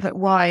mean that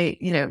why,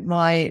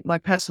 my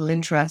personal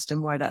interest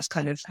and why that's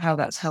kind of how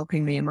that's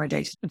helping me in my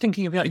day? And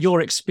thinking about your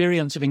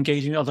experience of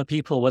engaging other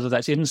people, whether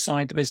that's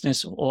inside the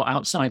business or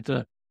outside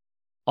the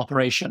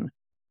operation,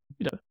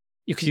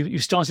 you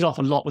started off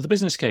a lot with the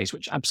business case,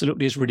 which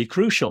absolutely is really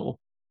crucial.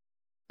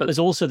 But there's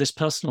also this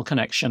personal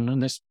connection,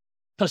 and this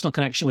personal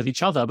connection with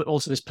each other, but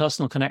also this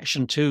personal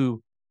connection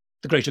to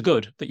the greater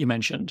good that you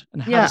mentioned.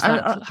 And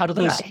how do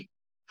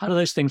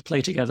those things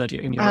play together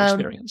in your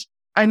experience?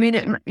 I mean,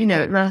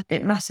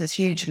 it matters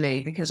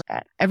hugely, because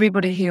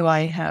everybody who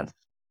I have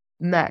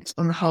met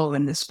on the whole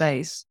in this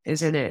space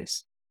is in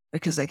it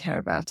because they care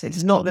about it.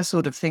 It's not the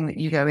sort of thing that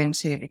you go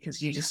into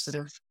because you just sort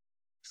of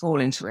fall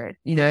into it,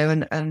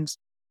 and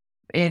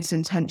it's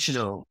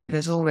intentional.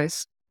 There's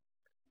always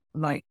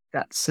like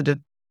that sort of,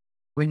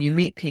 when you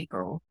meet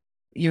people,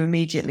 you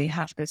immediately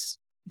have this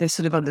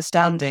sort of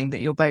understanding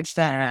that you're both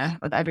there,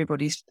 and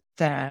everybody's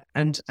there,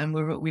 and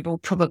we've all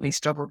probably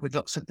struggled with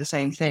lots of the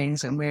same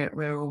things, and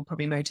we're all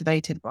probably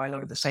motivated by a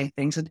lot of the same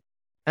things.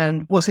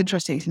 And what's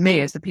interesting to me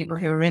is the people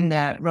who are in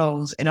their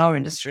roles in our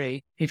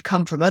industry, who've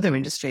come from other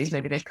industries,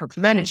 maybe they've come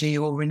from energy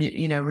or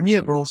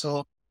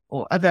renewables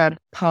or other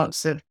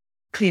parts of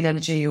clean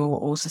energy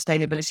or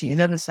sustainability in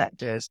other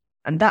sectors.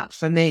 And that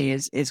for me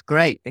is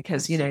great,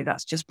 because,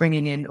 that's just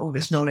bringing in all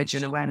this knowledge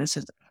and awareness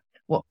of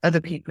what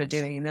other people are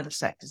doing in other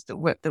sectors that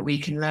we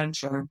can learn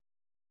from.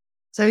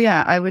 So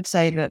yeah, I would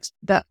say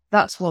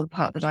that's one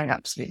part that I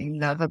absolutely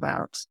love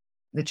about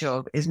the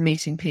job, is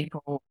meeting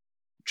people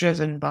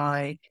driven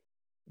by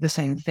the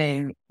same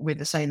thing, with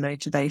the same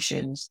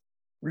motivations,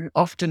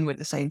 often with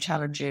the same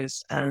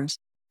challenges. And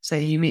so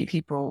you meet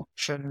people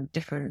from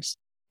different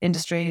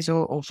industries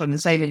or from the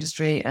same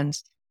industry, and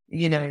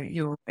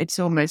it's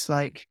almost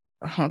like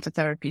half a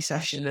therapy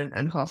session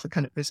and half a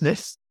kind of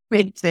business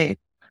thing,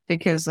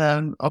 because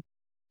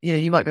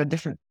you might be on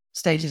different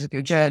stages of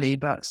your journey,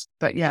 but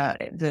yeah,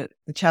 the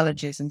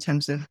challenges in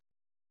terms of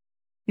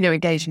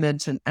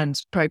engagement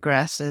and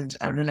progress and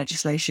the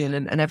legislation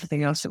and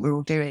everything else that we're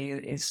all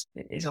doing is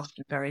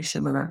often very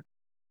similar.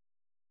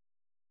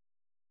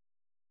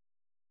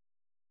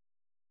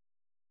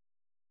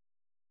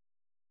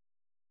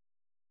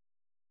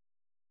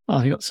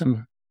 Oh, you got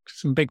some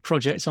big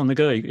projects on the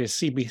go. You got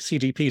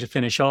CDP to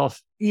finish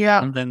off,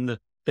 and then the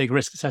big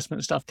risk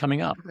assessment stuff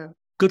coming up. Yeah.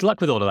 Good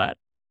luck with all of that.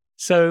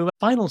 So,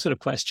 final sort of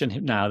question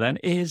now then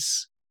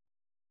is,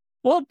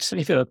 what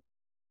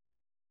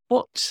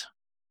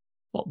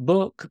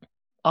book,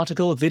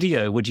 article,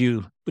 video would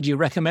you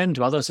recommend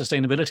to other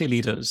sustainability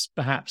leaders,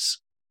 perhaps,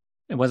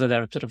 and whether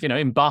they're sort of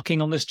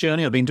embarking on this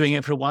journey or been doing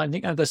it for a while? I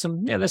think there's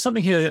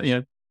something here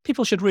that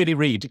people should really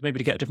read, maybe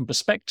to get a different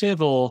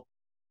perspective or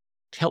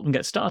to help them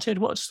get started.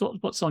 What's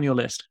on your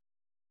list?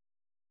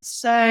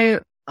 So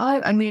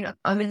I mean,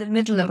 I'm in the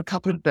middle of a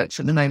couple of books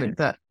at the moment,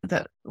 but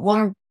that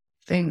one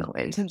thing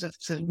in terms of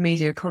sort of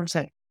media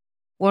content,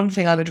 one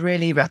thing I would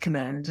really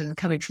recommend, and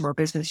coming from our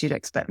business, you'd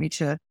expect me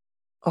to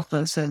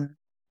offer some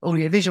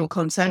audiovisual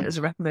content as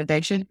a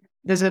recommendation.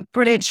 There's a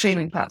brilliant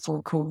streaming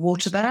platform called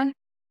Waterbear,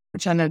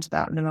 which I learned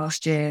about in the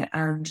last year,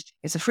 and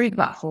it's a free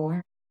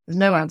platform. There's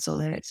no ads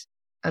on it,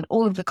 and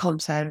all of the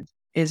content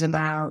is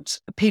about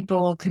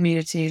people,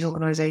 communities,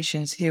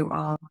 organizations who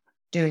are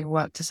doing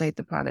work to save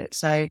the planet.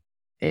 So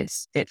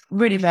it's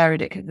really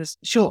varied. There's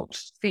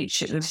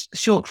there's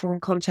short form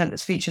content,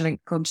 there's feature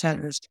length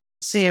content, there's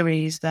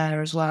series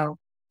there as well.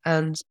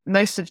 And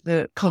most of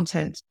the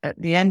content at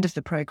the end of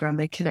the program,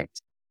 they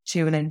connect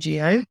to an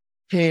NGO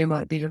who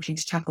might be looking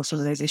to tackle some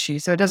of those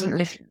issues. So it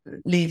doesn't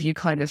leave you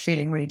kind of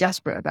feeling really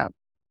desperate about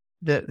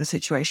the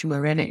situation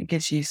we're in. It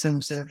gives you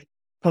some sort of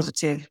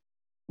positive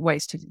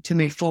ways to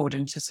move forward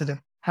and to sort of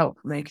help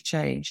make a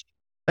change.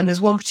 And there's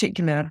one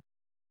particular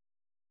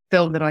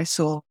film that I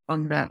saw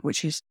on that,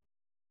 which is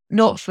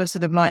not for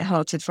sort of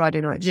light-hearted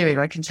Friday night viewing,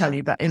 I can tell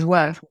you, but is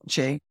worth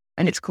watching.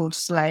 And it's called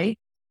Slay.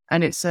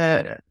 And it's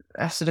a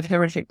sort of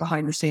horrific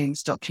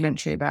behind-the-scenes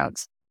documentary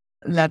about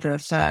leather,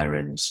 fur,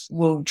 and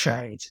wool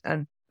trade.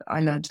 And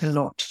I learned a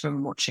lot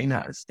from watching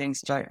that, as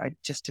things that I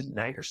just didn't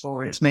know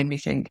before. It's made me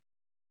think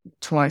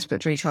twice,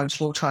 but 3 times,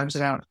 4 times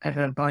about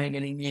ever buying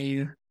any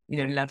new,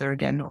 leather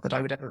again. Not that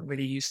I would ever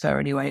really use fur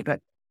anyway, but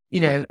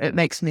it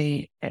made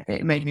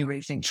me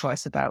really think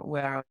twice about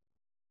where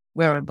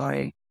I'm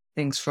buying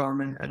things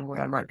from and what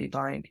I might be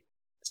buying.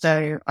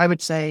 So I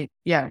would say,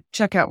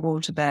 check out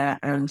Waterbear,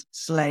 and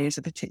Slay is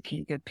a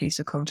particularly good piece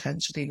of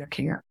content to be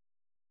looking at.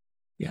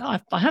 Yeah,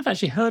 I have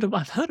actually heard of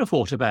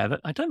Waterbear,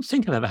 but I don't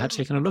think I've ever had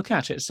taken a look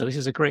at it. So this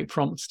is a great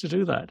prompt to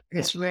do that.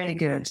 It's really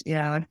good.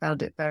 Yeah, I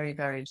found it very,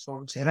 very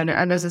informative. And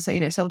as I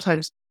say,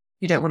 sometimes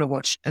you don't want to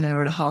watch an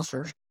hour and a half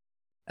of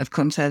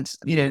content,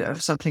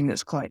 of something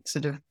that's quite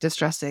sort of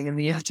distressing, and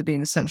you have to be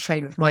in a certain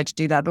frame of mind to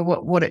do that. But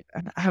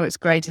how it's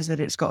great is that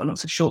it's got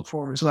lots of short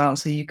form as well.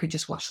 So you could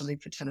just watch something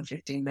for 10 or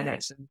 15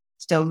 minutes and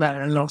still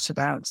learn a lot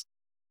about,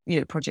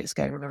 projects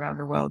going on around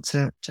the world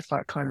to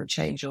fight climate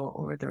change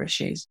or other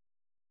issues.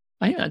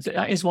 I think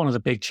that is one of the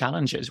big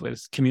challenges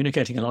with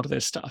communicating a lot of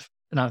this stuff.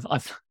 And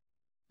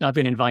I've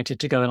been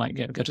invited to go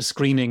and go to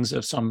screenings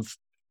of some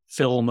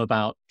film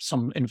about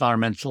some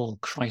environmental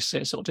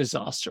crisis or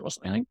disaster or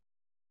something.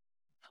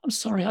 I'm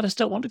sorry, I just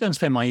don't want to go and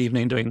spend my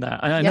evening doing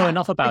that. I know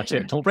enough about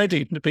it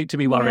already to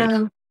be worried.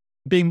 Yeah.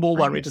 Being more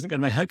worried isn't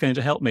going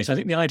to help me. So I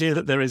think the idea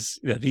that there is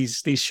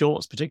these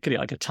shorts,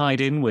 particularly, are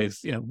tied in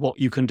with what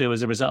you can do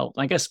as a result.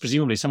 I guess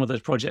presumably some of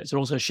those projects are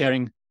also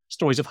sharing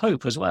stories of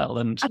hope as well.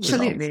 And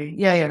absolutely,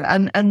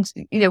 results.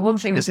 And one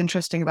thing that's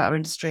interesting about our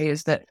industry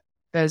is that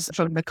there's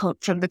from the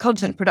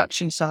content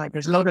production side,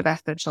 there's a lot of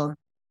effort on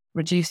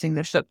reducing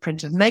the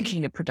footprint of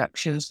making the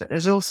productions, but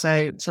there's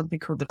also something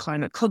called the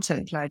Climate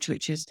Content Pledge,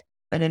 which is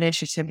an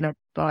initiative led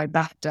by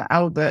BAFTA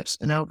Albert,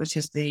 and Albert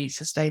is the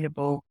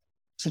sustainable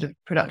sort of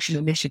production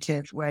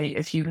initiative, where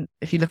if you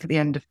look at the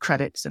end of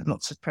credits of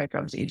lots of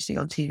programs that you see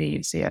on TV,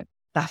 you see a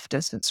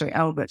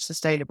Albert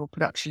Sustainable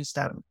Production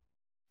Stamp.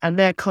 And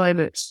their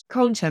Climate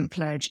Content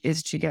Pledge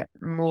is to get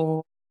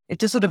more,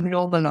 to sort of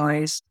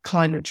normalize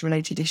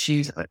climate-related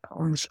issues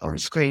on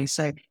screen.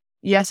 So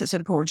yes, it's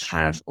important to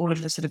have all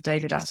of the sort of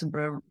David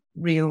Attenborough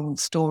real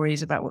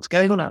stories about what's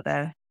going on out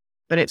there,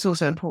 but it's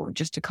also important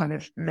just to kind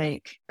of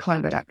make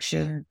climate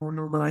action more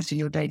normalized in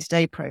your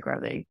day-to-day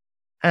programming.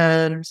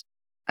 And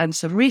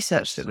some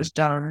research that was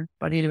done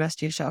by the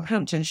University of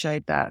Southampton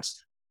showed that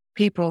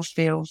people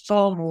feel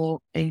far more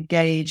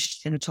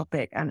engaged in a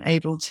topic and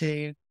able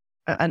to,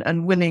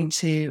 and willing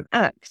to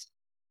act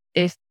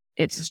if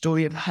it's a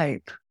story of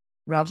hope,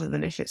 rather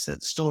than if it's a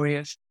story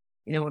of,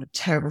 what a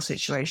terrible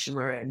situation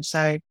we're in.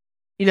 So,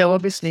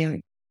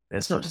 obviously,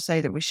 it's not to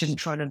say that we shouldn't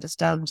try and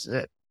understand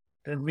the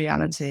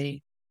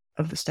reality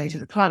of the state of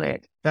the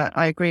planet, but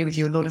I agree with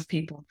you. A lot of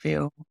people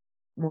feel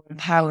more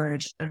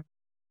empowered and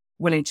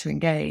willing to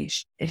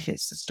engage if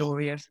it's a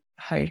story of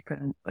hope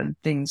and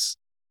things,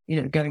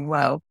 going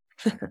well.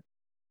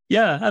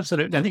 Yeah,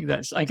 absolutely. I think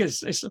I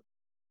guess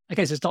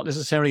it's not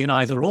necessarily an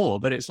either or,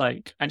 but it's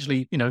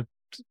actually,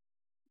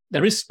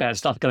 there is bad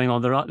stuff going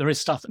on. There is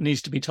stuff that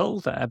needs to be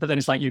told there, but then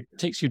it's it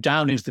takes you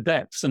down into the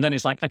depths, and then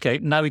it's okay,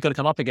 now we've got to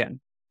come up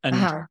again.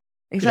 And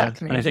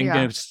exactly. And I think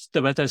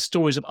there's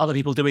stories of other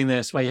people doing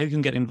this where you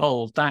can get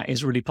involved. That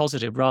is really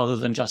positive, rather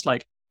than just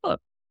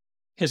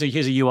here's a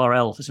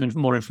URL for some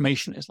more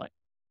information. It's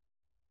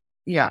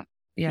yeah.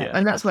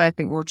 And that's where I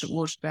think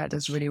Waterbear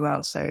does really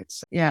well. So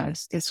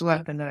it's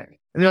worth a note.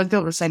 I mean, I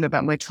feel the same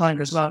about my time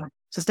as well.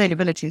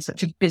 Sustainability is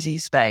such a busy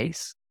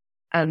space,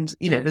 and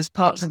there's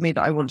parts of me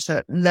that I want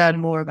to learn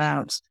more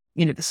about,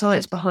 the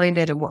science behind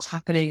it and what's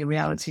happening in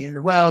reality in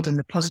the world, and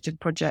the positive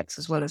projects,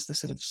 as well as the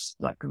sort of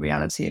the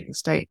reality of the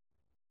state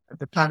of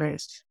the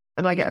planet.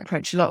 And I get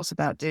approached lots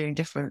about doing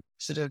different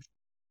sort of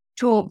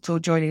talks or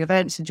joining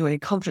events and joining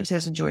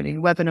conferences and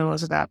joining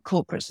webinars about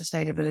corporate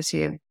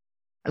sustainability.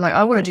 And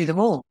I want to do them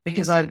all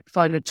because I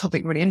find the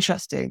topic really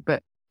interesting,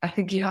 but I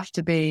think you have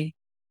to be,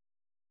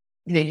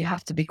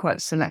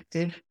 quite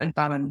selective and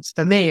balanced.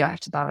 For me, I have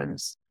to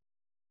balance,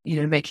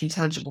 making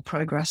tangible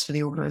progress for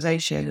the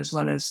organization, as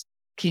well as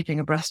keeping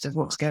abreast of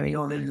what's going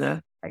on in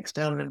the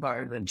external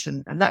environment.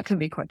 And that can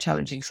be quite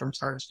challenging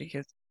sometimes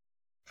because,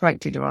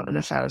 frankly, there aren't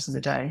enough hours in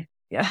the day.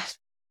 Yeah.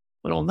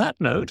 Well, on that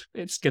note,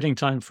 it's getting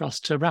time for us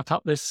to wrap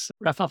up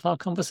our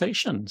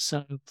conversation.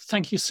 So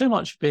thank you so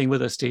much for being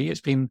with us, Dee. It's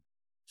been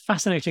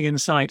fascinating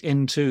insight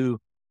into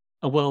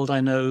a world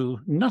I know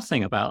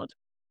nothing about,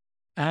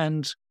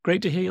 and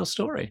great to hear your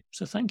story.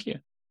 So thank you.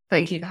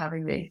 Thank you for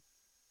having me.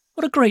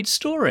 What a great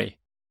story.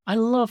 I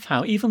love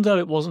how, even though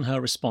it wasn't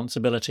her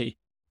responsibility,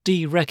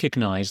 Dee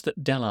recognized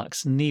that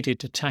Deluxe needed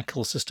to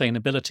tackle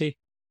sustainability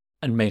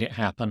and made it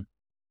happen.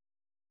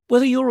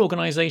 Whether your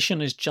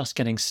organization is just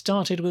getting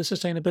started with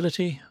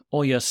sustainability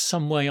or you're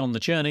some way on the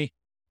journey,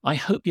 I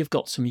hope you've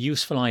got some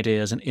useful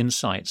ideas and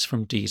insights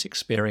from Dee's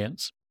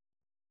experience.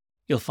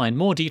 You'll find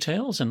more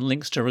details and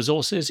links to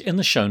resources in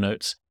the show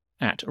notes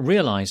at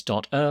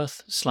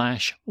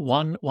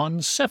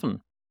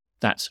realize.earth/117.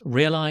 That's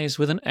realize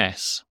with an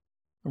S.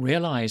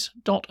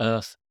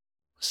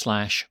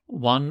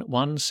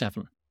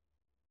 realize.earth/117.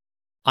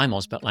 I'm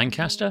Osbert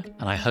Lancaster,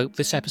 and I hope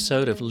this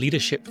episode of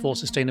Leadership for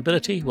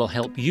Sustainability will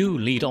help you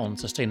lead on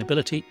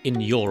sustainability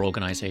in your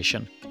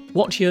organisation.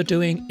 What you're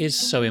doing is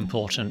so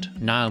important,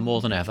 now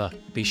more than ever.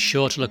 Be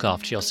sure to look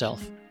after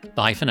yourself.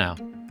 Bye for now.